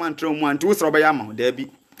nyankopom na se man tena mu anti wo se oba ya ama ho da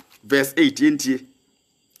bi. Verse 8 entie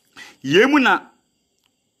yemu na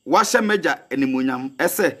wahye meja animunyam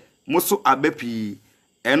ese muso abapi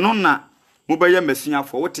eno na mobeye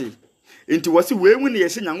masuafo wote enti wose wemu ne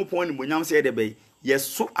yehye nyankopon animunyam se de be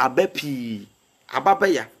yeso abapi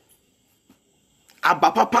ababaya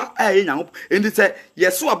abapapa aye nyankopon enti se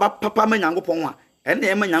yeso abapapa ma nyankopon a ene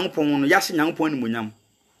e ma nyankopon no yahye nyankopon animunyam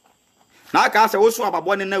na aka se wo so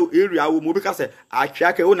ababo ne na area wo mo bi ka se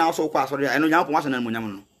atwa ka wo na so kwa asori eno nyankopon wahye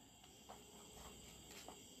animunyam no.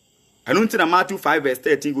 I don't think Matthew 5 verse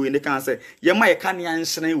 13 go in the can say, ye ma ye kan yan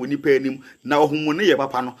hyen woni pa anim na ohumu ne ye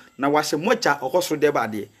papa no na wahye mocha okoso de ba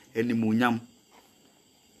de animunyam.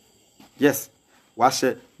 Yes,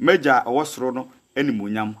 wahye meja owosoro no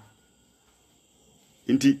animunyam.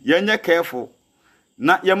 Inti ye careful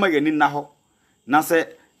na ye ma yani na ho na se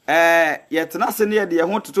ye tena se ne ye de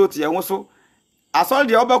ho tototo ye ho so asol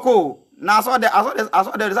de obeko na asol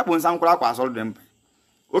de sapon san kura kwa asol de mpa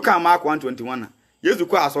o kan Mark 1:21 Yesu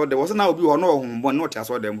kwa asode wo se na obi ho no ohunbon no ti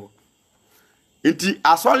asode mbo nti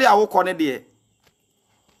asole a wo kɔ ne de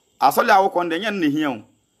asole a wo kɔ ne nya ne hia o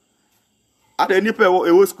ada nipa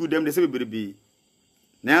ewo school dem de se beberebe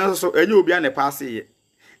na so enye obi an pass ye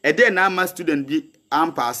e de na ma student bi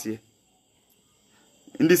am pass ye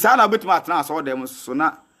ndi sa na betima atena asode dem so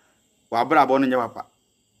na wa bra bo no nya papa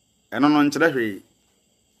eno no nkyere hwe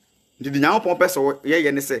ndi di nyankopon pese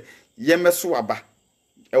ye ne se ye meso aba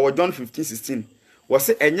e wo John 15:16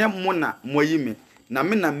 wose enye mo na moyime na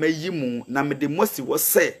me na mayimu na me de mosi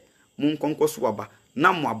wose mo nkonkoso waba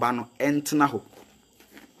na mo aba no entena ho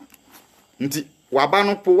nti waba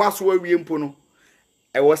no po waso awie mpo no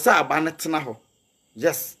e wose aba no tena ho.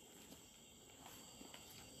 Yes,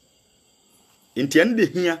 nti ende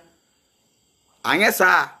hia anye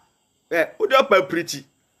sa odi opa preach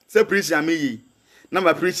say preach am yi na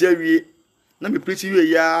ma preach awie na me preach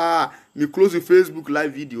wie ya me close Facebook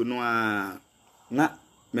live video no na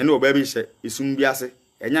me no oba bi hye esum bi ase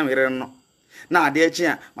enya mere no na ade echi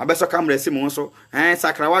a ma beso camera si mo so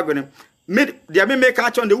sakra wagwene me de me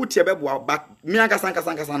ka chon de wutie beboa but me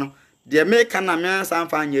ankasa no de me ka na me ansa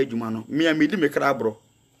fa anya adwuma no me a me di me kra bro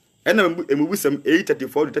ena emubusam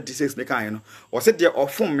 834 to 36 ne kan no o se de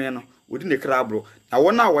ofom me no odi ne kra bro na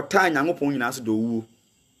wona wota Nyankopon nyina so do wuo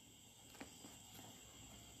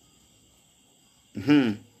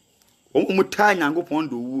omu ta Nyankopon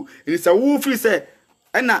do wuo ni se wo fi se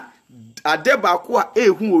ena ade ba ko a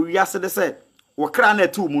ehu owiase de se wo kra na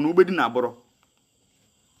etu mu no obedi na aboro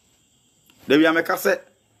da wi ameka se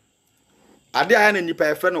ade aya na nipa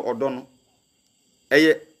efe no odo no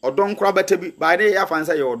eye odo nkura beta bi ba de ya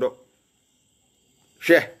fansa ye odo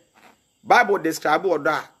hwe Bible describe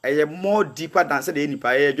odo a eye more deeper than say the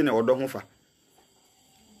nipa ye dwene odo ho fa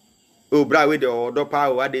o bra we de odo pa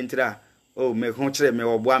o ade ntira o me ho kire me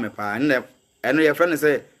obo ame pa nne eno ye friend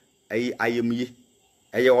say ayemyi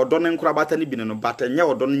eye odo ne nkura bata ni bi no bata nya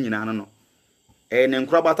odo no nyina no ne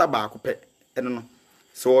nkura bata ba akopɛ eno no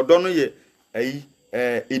so odo no ye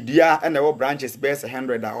edua na wo branches best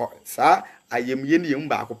 100 a sa ayemye ne yem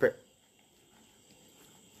ba akopɛ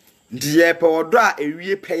ndiye pe odo a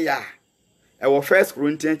ewie pe ya ewo 1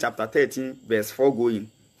 Corinthians chapter 13 verse 4 going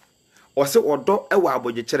o se odo ewo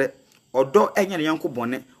abogekere odo enye ne yanko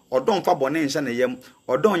bone odo mfa bone nhyɛ ne yam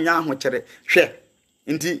odo nya ahokere hwɛ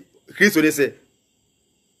nti Kristo de se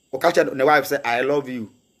o ka che ne wife say I love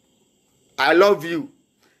you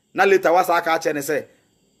na later wasa aka che ne say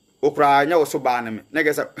okra nya wo so ba ne me na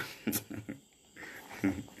ge say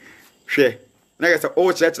hwɛ na ge say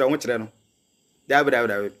o kyerɛkyerɛ ho kyerɛ no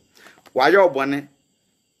dabi wa yo bone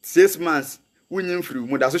 6 months wunyin firi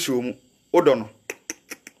mu da so hwe mu odo no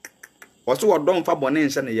o so odo mfa bone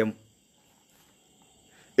nhyɛ ne yam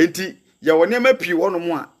enti ye wone ma pii wono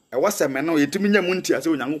mu a e wo seme na yetimi nya mu ntia se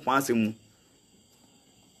Onyankopon asem mu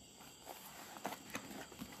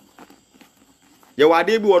ye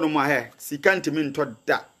wade bi wono mu a he sika ntimi nto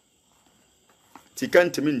da sika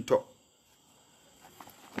ntimi nto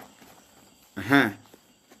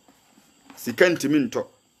sika ntimi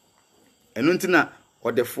nto enu ntina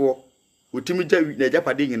odefo otimi gya na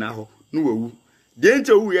japade nyina ho no wawu de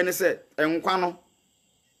nche wu ye ne se enkwa no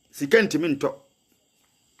sika ntimi nto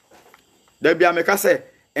da bia meka se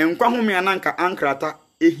enkwa home ananka ankrata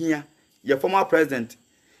ehia ye former president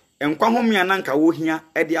enkwa home ananka wo hia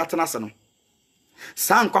e de atena se no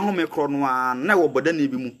sa nkwa home kro no a na wo bodani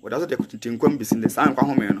bi mu woda so de tinkwam bi sinde sa nkwa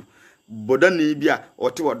home no bodani bi a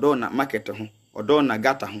ote wodo na market ho odo na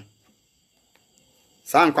gata ho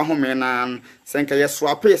sa nkwa home na senka ye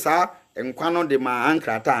swape sa enkwa no de ma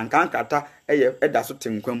ankrata ankrata eye eda so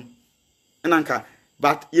tinkwam enanka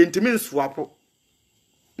but ye ntimi nswapo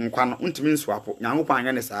nkwa no ntimi nswapo Nyankopon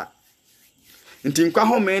anya ne sa nti nkwa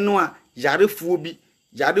home no a yarefuo bi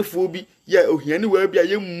ye ohiani wa bi a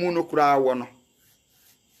ye mmu no kura wo no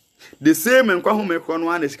the same nkwa home kro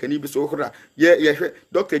no ana sikani bi so kura ye hwe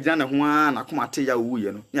doctor gina na ho a na komate ya wu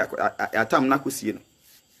ye no atam na kosie no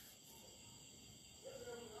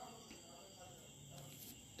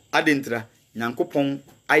adentra Nyankopon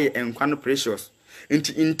aye nkwa no precious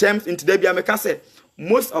nti in terms nti da bia meka say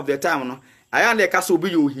most of the time no aya na ka so obi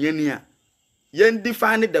ye ohiani a yen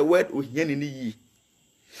define the word ohiani ni yi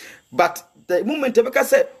but the moment e ka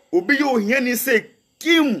say obi ye ohiani say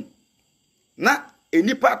kim na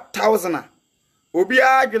enipa 1000 obi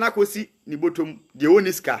adwena kosi ni botom de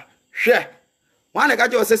oniska hwe wan ka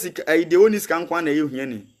je o say de oniska nkwa na ye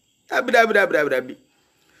ohiani abida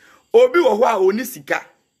obi wo ho a onisika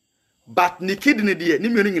but ni kidney de ni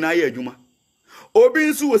mienu nyina ya adwuma obi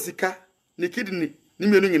nsu wo sika ni kidney ni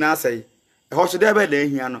mienu nyina asai ho so de be na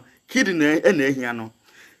ehia no kidney e na ehia no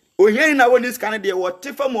ohiani na woni sika ne de wo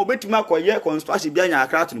tefa mo betima akoye construction bia nya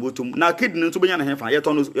akra to ni botom na kidney nso benya na hefa ye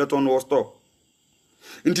ton no store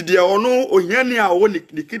nti de ono ohiani a wo ni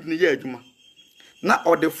kidney ya adwuma na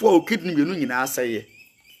odefo o kidney mienu nyina asai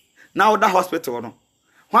na oda hospital no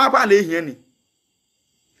ho aba na ehiani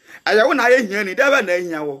ayawo na ehiani de be na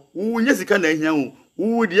ehia wo wu nye sika na ehia wo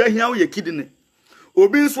wu de ehia wo ye kidney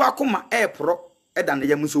obi nso akoma epro eda na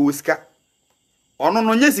yam so wo sika ono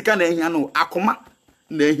no nye sika na ehia no akoma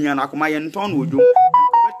na ehia na akoma ye nton no odwo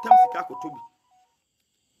betam sika kotobi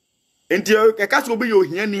enti e ka so obi ye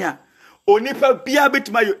ohiani a onipa bia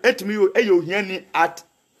betima yo etimi yo e ye ohiani at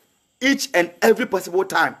each and every possible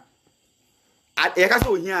time at e ka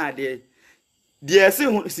so ohia de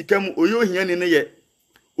ese sika mu oye ohiani ne ye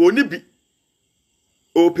oni bi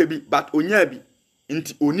opebi but onya bi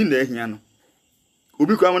nti oni na ehia no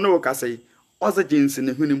obi kwa no ka say oza jinsi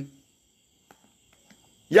ne hunim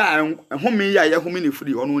ya home ya home ne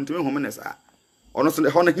firi ono ntimi home ne sa ono so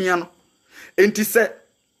ho no hia no enti se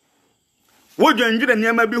wodwandwira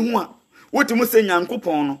niam bi hu a wotimu se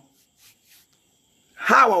Nyankopon no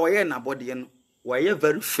how we na body no we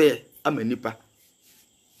very fair amanipa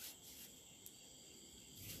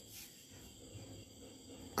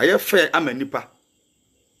aye fair amanipa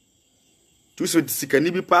tu so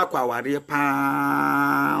disikani bi pa kwa aware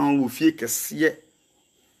pa wo fie kese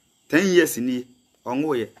 10 years ni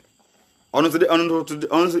onwo ye ono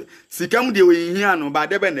sikam de we hia no ba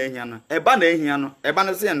de be na hia no eba na hia no eba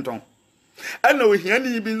no se enton ana we hia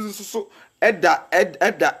ni bi nso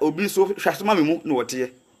eda obi so hwasoma me mu no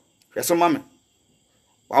wote hwasoma me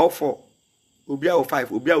wa 4 obi a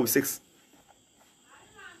 5 obi a 6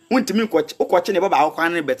 untimi ukoche ne baba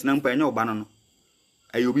akwan ne betena mpa nya oba no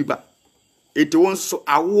ayi obi ba eti won so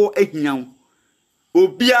awo ahian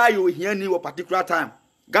obi a yo hia ni wo particular time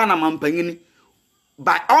Ghana mampanyini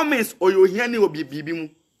by all means oyo hia ni obi bibi mu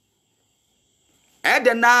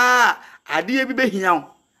ede na ade bi be hia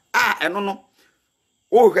eno no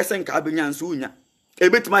wo hwese nka abenya nso unya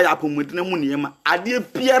ebetima ya apomudina mu niema ade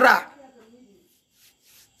biara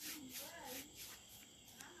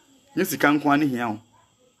yesika nkwa ne hia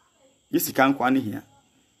yesika nkwa ne hia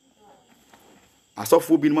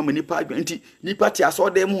asofo bi no ma nipa adwen nti nipa ti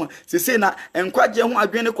asode mu sese na enkwaje ho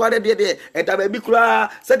adwen ne kware de eda ba bi kura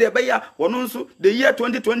se de be ya wono nso the year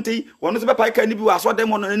 2020 wono nso be pa ka ni bi asode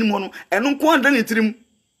mu no anim no eno nko anda ne tirim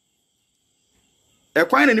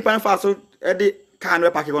ekwan na nipa fa so ede ka no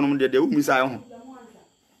be pa ke wono de umisa ho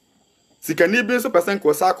sika ni bi nso person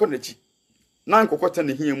ko sa ko nachi na nkokota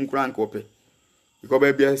ne hia mu kura nkope iko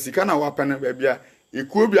ba bia sika na wa pa na ba bia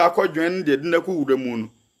ikuo bi akodwen de na ko wura mu no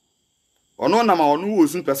ono na ma ono wo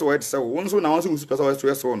sun pese wo ete se wo nso na won so wo sun pese wo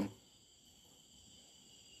ete so no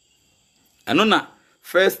eno na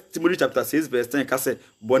 1 Timothy chapter 6 verse 10 ka se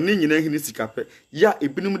boni nyina hini sikape ya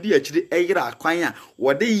ebinum di akire eyira akwan a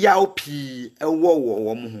wo de yaw pi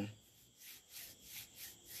ewo mo ho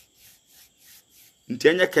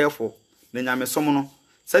ntenye careful na nyamesom no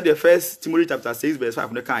said the 1 Timothy chapter 6 verse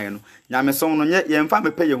 5 no kan ye no nyamesom no nye ye mfa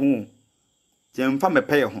mepe ye ho ye mfa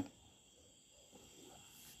mepe ye ho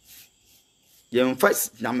ye mfa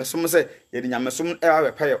nyamesom se ye nyamesom e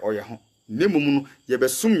wa pepe oye ho nemum no ye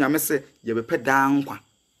besum nyamese ye bepe dankwa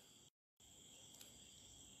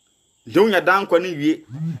donya dankwa ne wie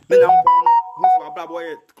na nyampon no wa brabo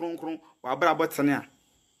ye kronkron wa brabo tene a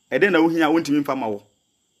ede na wohia wontimi mfa ma wo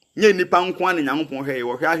nye nipa nko an nyampon hwe ye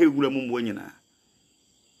wo hwe ahegura mu mo nyina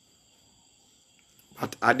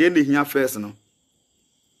but ade ne hia first no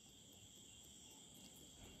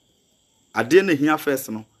ade ne hia first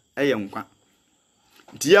no eye nkwa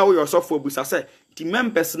dia wo yosofo abusa se ti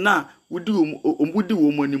members na wudi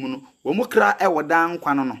wo mo anim no wo mo kra e woda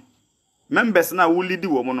nkwa no members na wo lead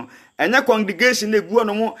wo mo no enye congregation na eguo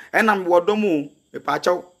no mo enam wodom o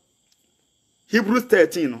epachaw Hebrews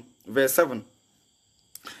 13 no verse 7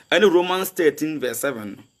 and Romans 13 verse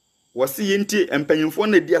 7 wose yenti empanyimfo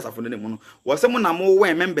na di asafo ne mo no wose mo na mo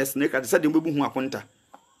wen members na ka se de mbebu hu akonta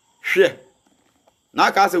hwe na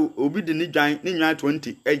aka se obi di ni dwan ni nwan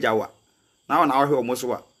 20 ejawa na wa na ahwe o mo so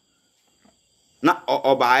wa na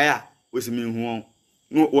Obaya osimi hu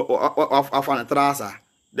no afa na trasa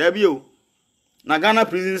da bi o na Ghana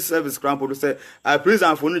prison service crampo say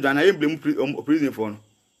prison for no dwan na blame prison for no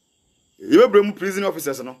you blame prison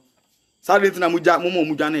officers no sadly na muja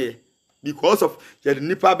mo dwan ye because of the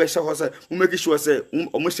nipa be sure say we make sure say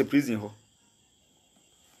o she prison ho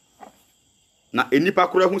na enipa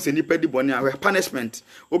kura hu se nipa di boni a punishment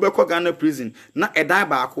obekọ Ghana prison na edan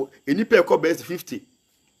baako enipa ekọ base 50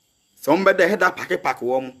 somebody head up pack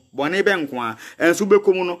wo boni be nko a enso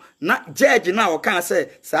bekom no na judge na o kan say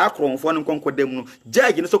saa kronfo no nkonko dem no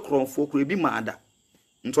judge no so kronfo kura bi maada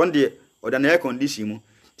nto de oda na air condition mu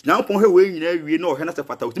na pon he we nyina wie na o he na se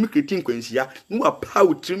fata utimi creating kwansia no wa pa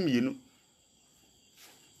utrim yinu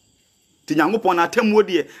ti Nyankopon na atemwo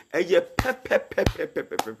de eye pe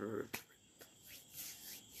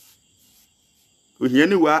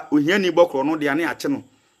ohiani bokro no de ane ache no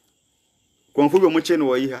konfo bi mo che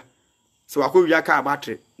no yi ha so akowia ka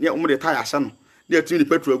battery ne o mo de tire ahye no ne atumi ni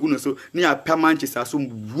petrol agu no so ne a permanent aso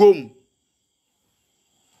wom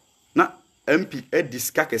na MP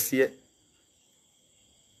diska kese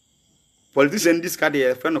politician diska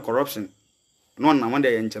de fe no corruption no na mo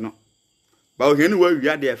de ye nche no ba ohiani wa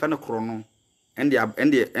wia de fe no kro no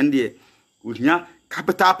ende ohia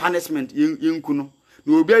capital punishment yenku no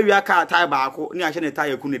na obi awia ka tire baako ne ahye ne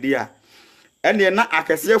tire ku ne dia ene na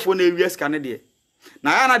akesefo na ewia ska ne de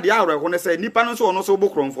na ya na de awre ko ne say nipa no so ono so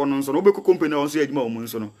bokromfo no so no obeku company on so adwuma omu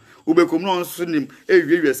nso no obekom no so nim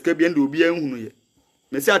ewiewia ska bia nde obi anhunu ye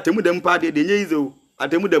me say atemu dem pa de nye izo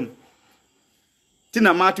atemu dem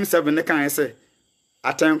tina Matthew 7 ne kan say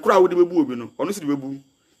atankura wo de bebu obi no ono so de bebu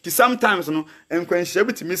ti sometimes no enkwanhia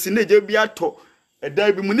bitimi si na je bi ato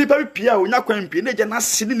eda bi mu nipa bi pia onya kwan pia na je na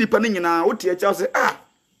se nipa no nyina wo tie cha say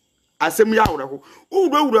asem ya awreko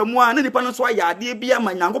uwura mu a na nipa no so ayade bia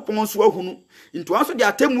ma Nyankopon so ahunu nto anso de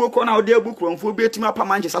atemu ko na ode abukromfo betima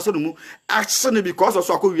apama nche saso no mu action because of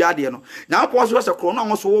so akọ ade no Nyankopon so se kro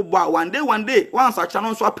no so wo bo a one day once acha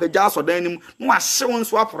no so apagya so dan nim no ahye won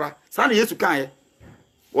so afra sa na Yesu kan ye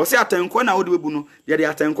wo se atenko na ode bebu no de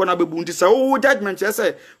atenko na bebu nti se wo judgment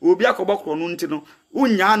se obi akobokro no nti no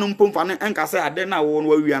unya no mpomfa no enka se ade na wo no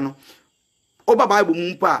awia no oba Bible mu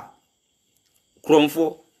mpa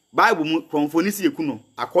kromfo Bible mu kromfo ni si ekuno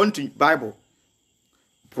according to Bible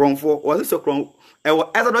kromfo was so krom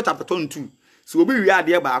Exodus chapter 22 so obi wi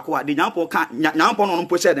ade ba akọ ade Nyampọ no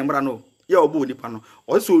mpo share dem bra no ye obo nipa no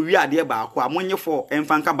o so wi ade ba akọ amonye 4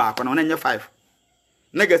 emfanka ba akọ na onye 5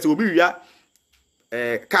 na gese obi wi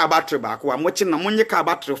car battery ba akọ amochi na monye car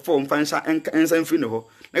battery 4 mfansha ensan fi ne ho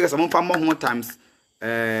na gese monfa mo ho times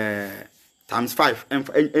 5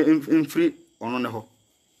 en free ono ne ho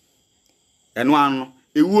eno ano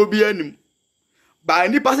ewu obi anim ba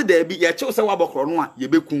nipa se da bi ye chew se wabokro no a ye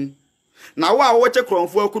bekun na wo a wo che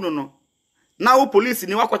kronfo akunu no na wo police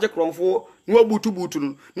ni wakwache kronfo ni wo butu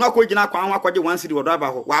no na akogina kwa wakwaje 1 city wo driver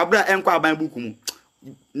ho wa abra enkwa aban buku mu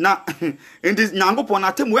na indi Nyankopon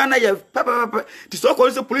na temu ya na ye pepepe ti so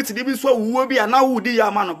ko se police di bi so wuwo bi a na wo di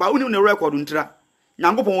ya ma no ba woni ne record ntira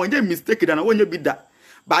Nyankopon wonje mistake da na wonye bi da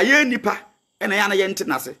ba ye nipa ena ya na ye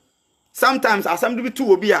ntinase sometimes asam bi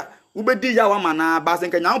tu obi a ubedi ya wa mana ba se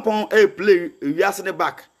nka Nyankopon play wiase ne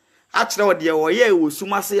back a kire wo de wo ye wo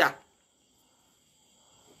sumase ya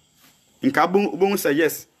nka bon say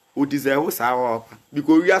yes o deserve sa wa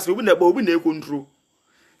because wiase obi na control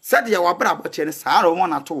said ya wa bra boche ne sa ro mo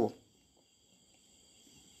na to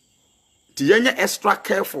ti yenye extra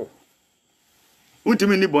careful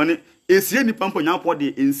untimi ni boni esie ni pampo Nyankopon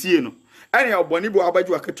de ensie no ene oboni bo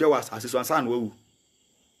abaju akatua wa asase so ansa na wawu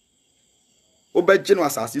obeje no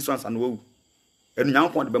asase so ansa na wawu enu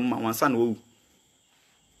Nyankopon de be ma ansa na wawu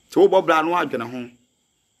ti wo bobra no adwene ho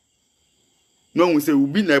no hu se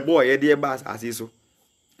ubi na ebo ye de ba asase so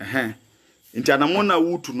nti anamo na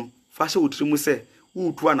wutu no fa se wotirimu se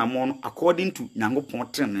wutu anamo no according to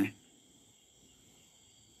Nyankopon tene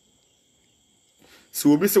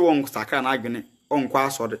so obi se won saka na adwene onkwa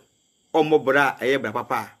asode ommobra eye bra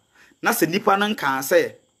papa na se nipa nan kan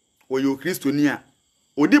se oyo kristoni a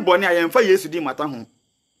odi bone a yemfa Yesu di mata ho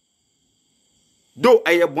do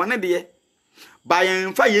eye bone de ba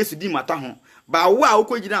yemfa Yesu di mata ho ba wo a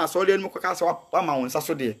okogina asole enu kokka se wa ma wonsa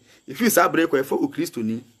so de ifi sa break efa o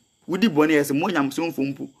kristoni wodi bone yesi mo nyam so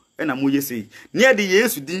mfompu e na mo yesi ne e de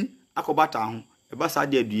Yesu di akobata ho e ba sa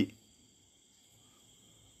de adue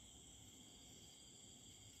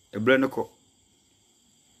ebre ne ko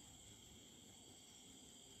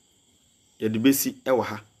ye de besi e wa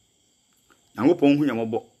ha Nyankopon hu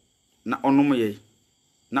nyambo na onom ye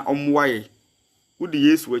na omwa ye wodi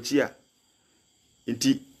Yesu achi a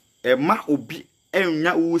nti ma obi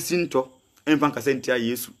enya wusinto emfa nkase ntia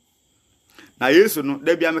Yesu na Yesu no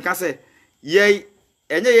da bia meka se ye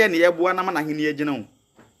enye ye ne ye boa na ma na hini agina ho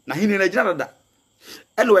na hini na agina dada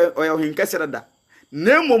ene oyo hinkase dada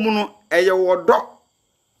na mmom no eye wodo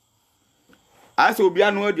ase obi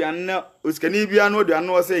anu aduan na osikani bia anu aduan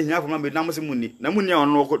no se hia fama be na mo se munni na munni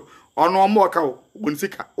ono mo ka wo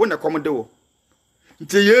nsika wo ne komde wo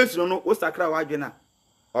nti Yesu no wo sakra wa adwena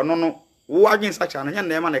ono no wo adwen sakra na nya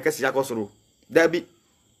na ema na kase yakosoro dabi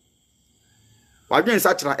wadwen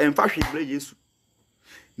sakra emfa hwebre Yesu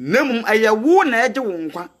nemum aye wo na eje wo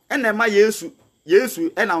nkwa ena ma Yesu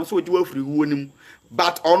ena nso oji wa firi wo nim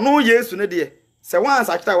but ono Yesu ne de se wan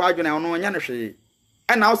sakra wa adwena ono nya ne hwe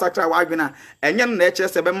ena wo sakra wa adwena enye na eche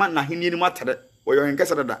se be ma na hini ni matere oyo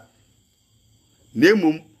nkese dada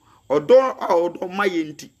nemum odo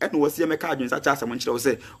mayenti ena wo se meka adwen sakra asem nkyere wo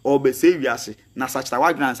se obese wiase na sakra wa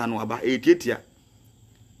adwena nsa no aba etietia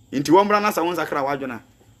nti wo mbra na sa won sakra wa adwena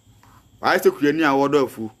wa se kuani a wodo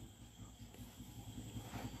afu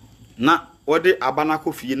na ode abana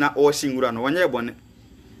kofie na o shingura no wonye bone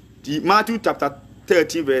di Matthew chapter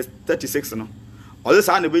 13 verse 36 no o se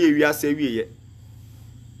sa na be ye wiase wieye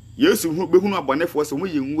Yesu hu behunu abonefo se mo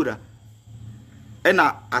ye nwura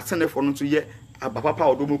ena asenefo no to ye abapapa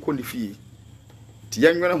odo ko ne fie ti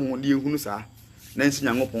yenwere ho ne ehunu saa na nsi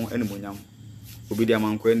Nyankopon ene monyam Obediah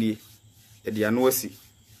Amankwah nie e dia no asi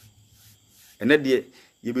ene de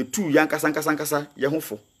ye be tu yankasa ye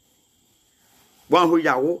hofo wan ho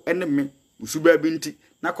yawo ene me usuba bi nti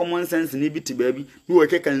na common sense ni bi ti ba bi no we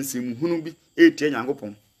keka nsem hunu bi etia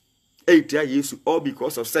Nyankopon etia Yesu all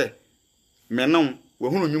because of say menon we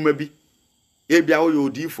hunu nyuma bi ebia wo ye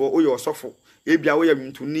odifo wo ye osofo ebia wo ye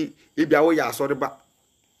ntuni ebia wo ye asoreba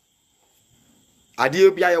ade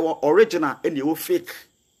ebia ye wo original ene wo fake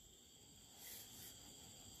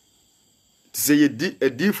say ye di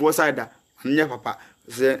edifo side anya papa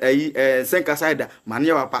senka side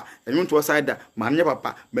manye papa enwunto side manye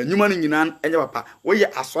papa manyuma no nyina enye papa wo ye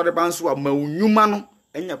asoreba nso a manyuma no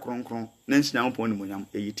enye kronkron na Nyankopon ni monyam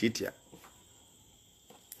eyititia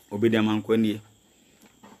Obediah Amankwah nie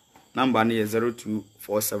number ni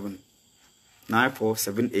 0247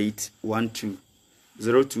 947812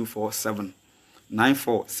 0247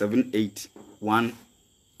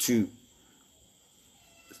 947812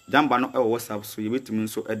 Jamba no WhatsApp so yebetumi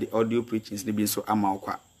nso the audio preachings ni bi nso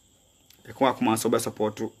amaokwa ekwa akoma nso be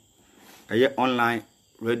support eye online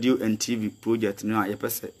radio and TV project no a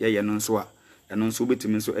yepese ye no nso a eno nso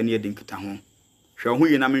betumi nso ene edi nkita ho hwe ho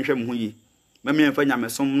yi na menhwe mo ho yi meme emfa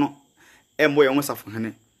nyamesom no embo ye ho safo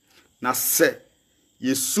hene na se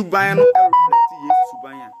yesuban no reflect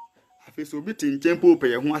yesuban a afi so bi tinchempo pe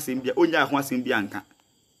ye ho asem bia onya ho asem bia nka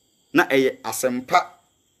na eye asempa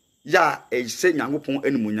ya se Nyankopon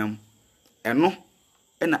animunyam eno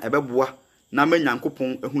na ebeboa na ma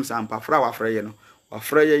Nyankopon ehunu sampa fra wafra ye no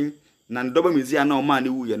wafra ye na ndoba mezia na o ma ne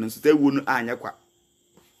wu ye no so ta wu no anya kwa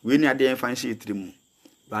we ni ade enfan hye tirimu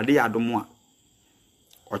bade ya adom a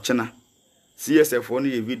ochena CSF no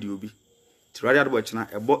ye video bi tirade ado chena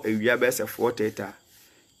ebo awia be SF teta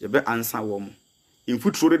ye be ansa wo mu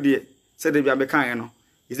infuturo de se de bia be kan ye no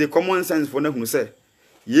is a common sense for na hunu se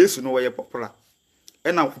Yesu no wo ye popular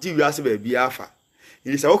ena ti wiase ba bia afa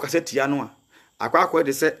ni se wo kase tia no a akwa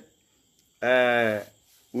de se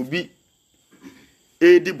obi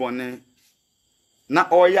edi bone na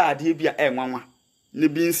oya ade bia enwanwa ne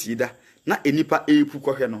bi nsida na enipa epu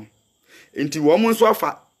kohwe no enti wo mo nso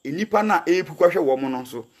afa enipa na epu kohwe wo mo no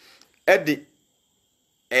so ede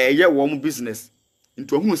ye wo mo business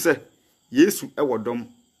enti ohun se Yesu ewodom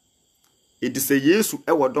edi se Yesu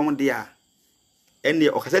ewodom de a ene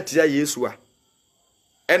okase tia Yesu a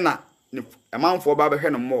ena ni amanfo ba behwe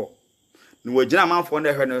no mo ni wagina amanfo na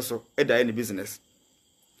ehwe no so eda ni business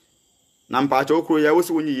na mpacha okro ya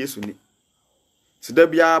wosi wonyi Yesu ni sida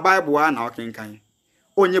bia Bible a na okenkan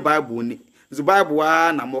onye Bible ni zu Bible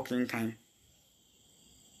a na mokenkan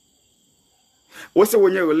wosi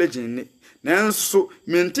wonye religion ni nanso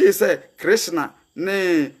menti se Krishna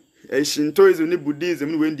ne Shintoism ni Buddhism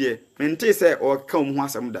ni wendie menti se o ka ho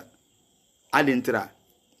asem da adentira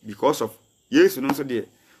because of Yesu no so de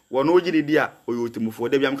wono ogidi dia oyotimufo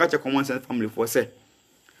de bia mka che common sense family for say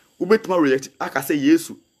ubetuma reject aka say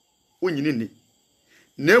Yesu onyini ni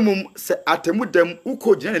nemum se atemudam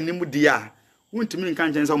ukogina nimu dia untimi nka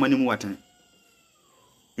nchen say omanimu watan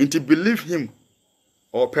into believe him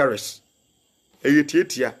or perish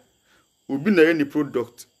eyetietia obi na any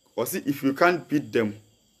product or see if you can't beat them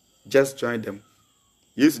just join them.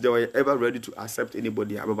 Yesu they were ever ready to accept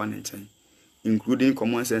anybody ababa nchen including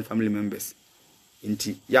common sense family members.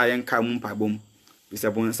 Inti ya yenka mu mpabom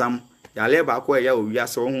bisabon sam ya leba akwa ya owia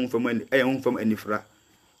so hu fam anifra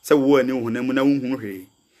se wo ani hunam na hu hwe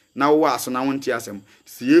na wo aso na wonti asem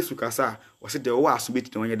si Yesu kasa wo se de wo aso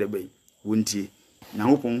beti wonye de bai wontie na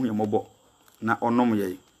hopon hu yemobo na onom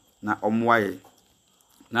ye na omwa ye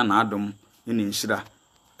na adom ne nhyira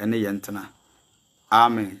ene yentena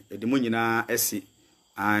amen edimo nyina esi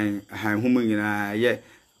han humu nyina ye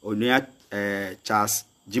onua Charles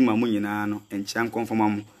Jima mu nyina no enchian konfoma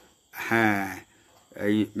mu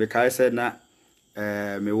me kai said na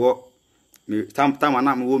me wo me tam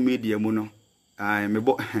na me wo media mu no me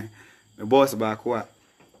boss ba ko a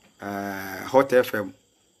Hot FM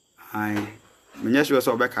me nya sure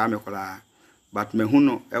so be ka me kola but me hu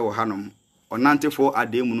no e wo hanom o 94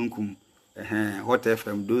 ade mu nkum Hot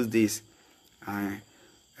FM those days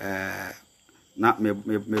na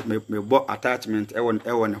me bo attachment e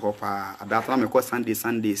won ho pa adata me ko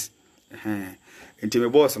Sundays enti me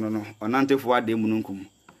boss no onantefo ade mu nkum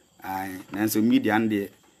na so media ande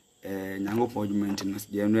Nyankopon argument no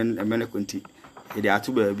de emene konti e de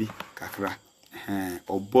atu ba bi kakra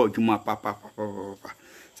obo adwuma papa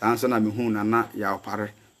sanso na me hu na ya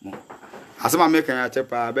opare mo asema me kan ya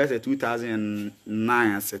chepa be say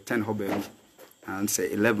 2009 as 10 ho ba bi and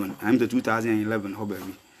say 11 I'm the 2011 ho ba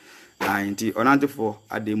bi inti onantefo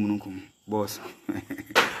ade mu nkum boss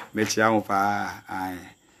me chia mo pa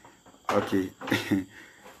okay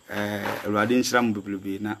Radin Shram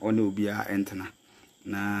Bibli na one obia entena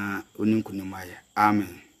na oninkunimaya.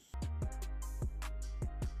 Amen.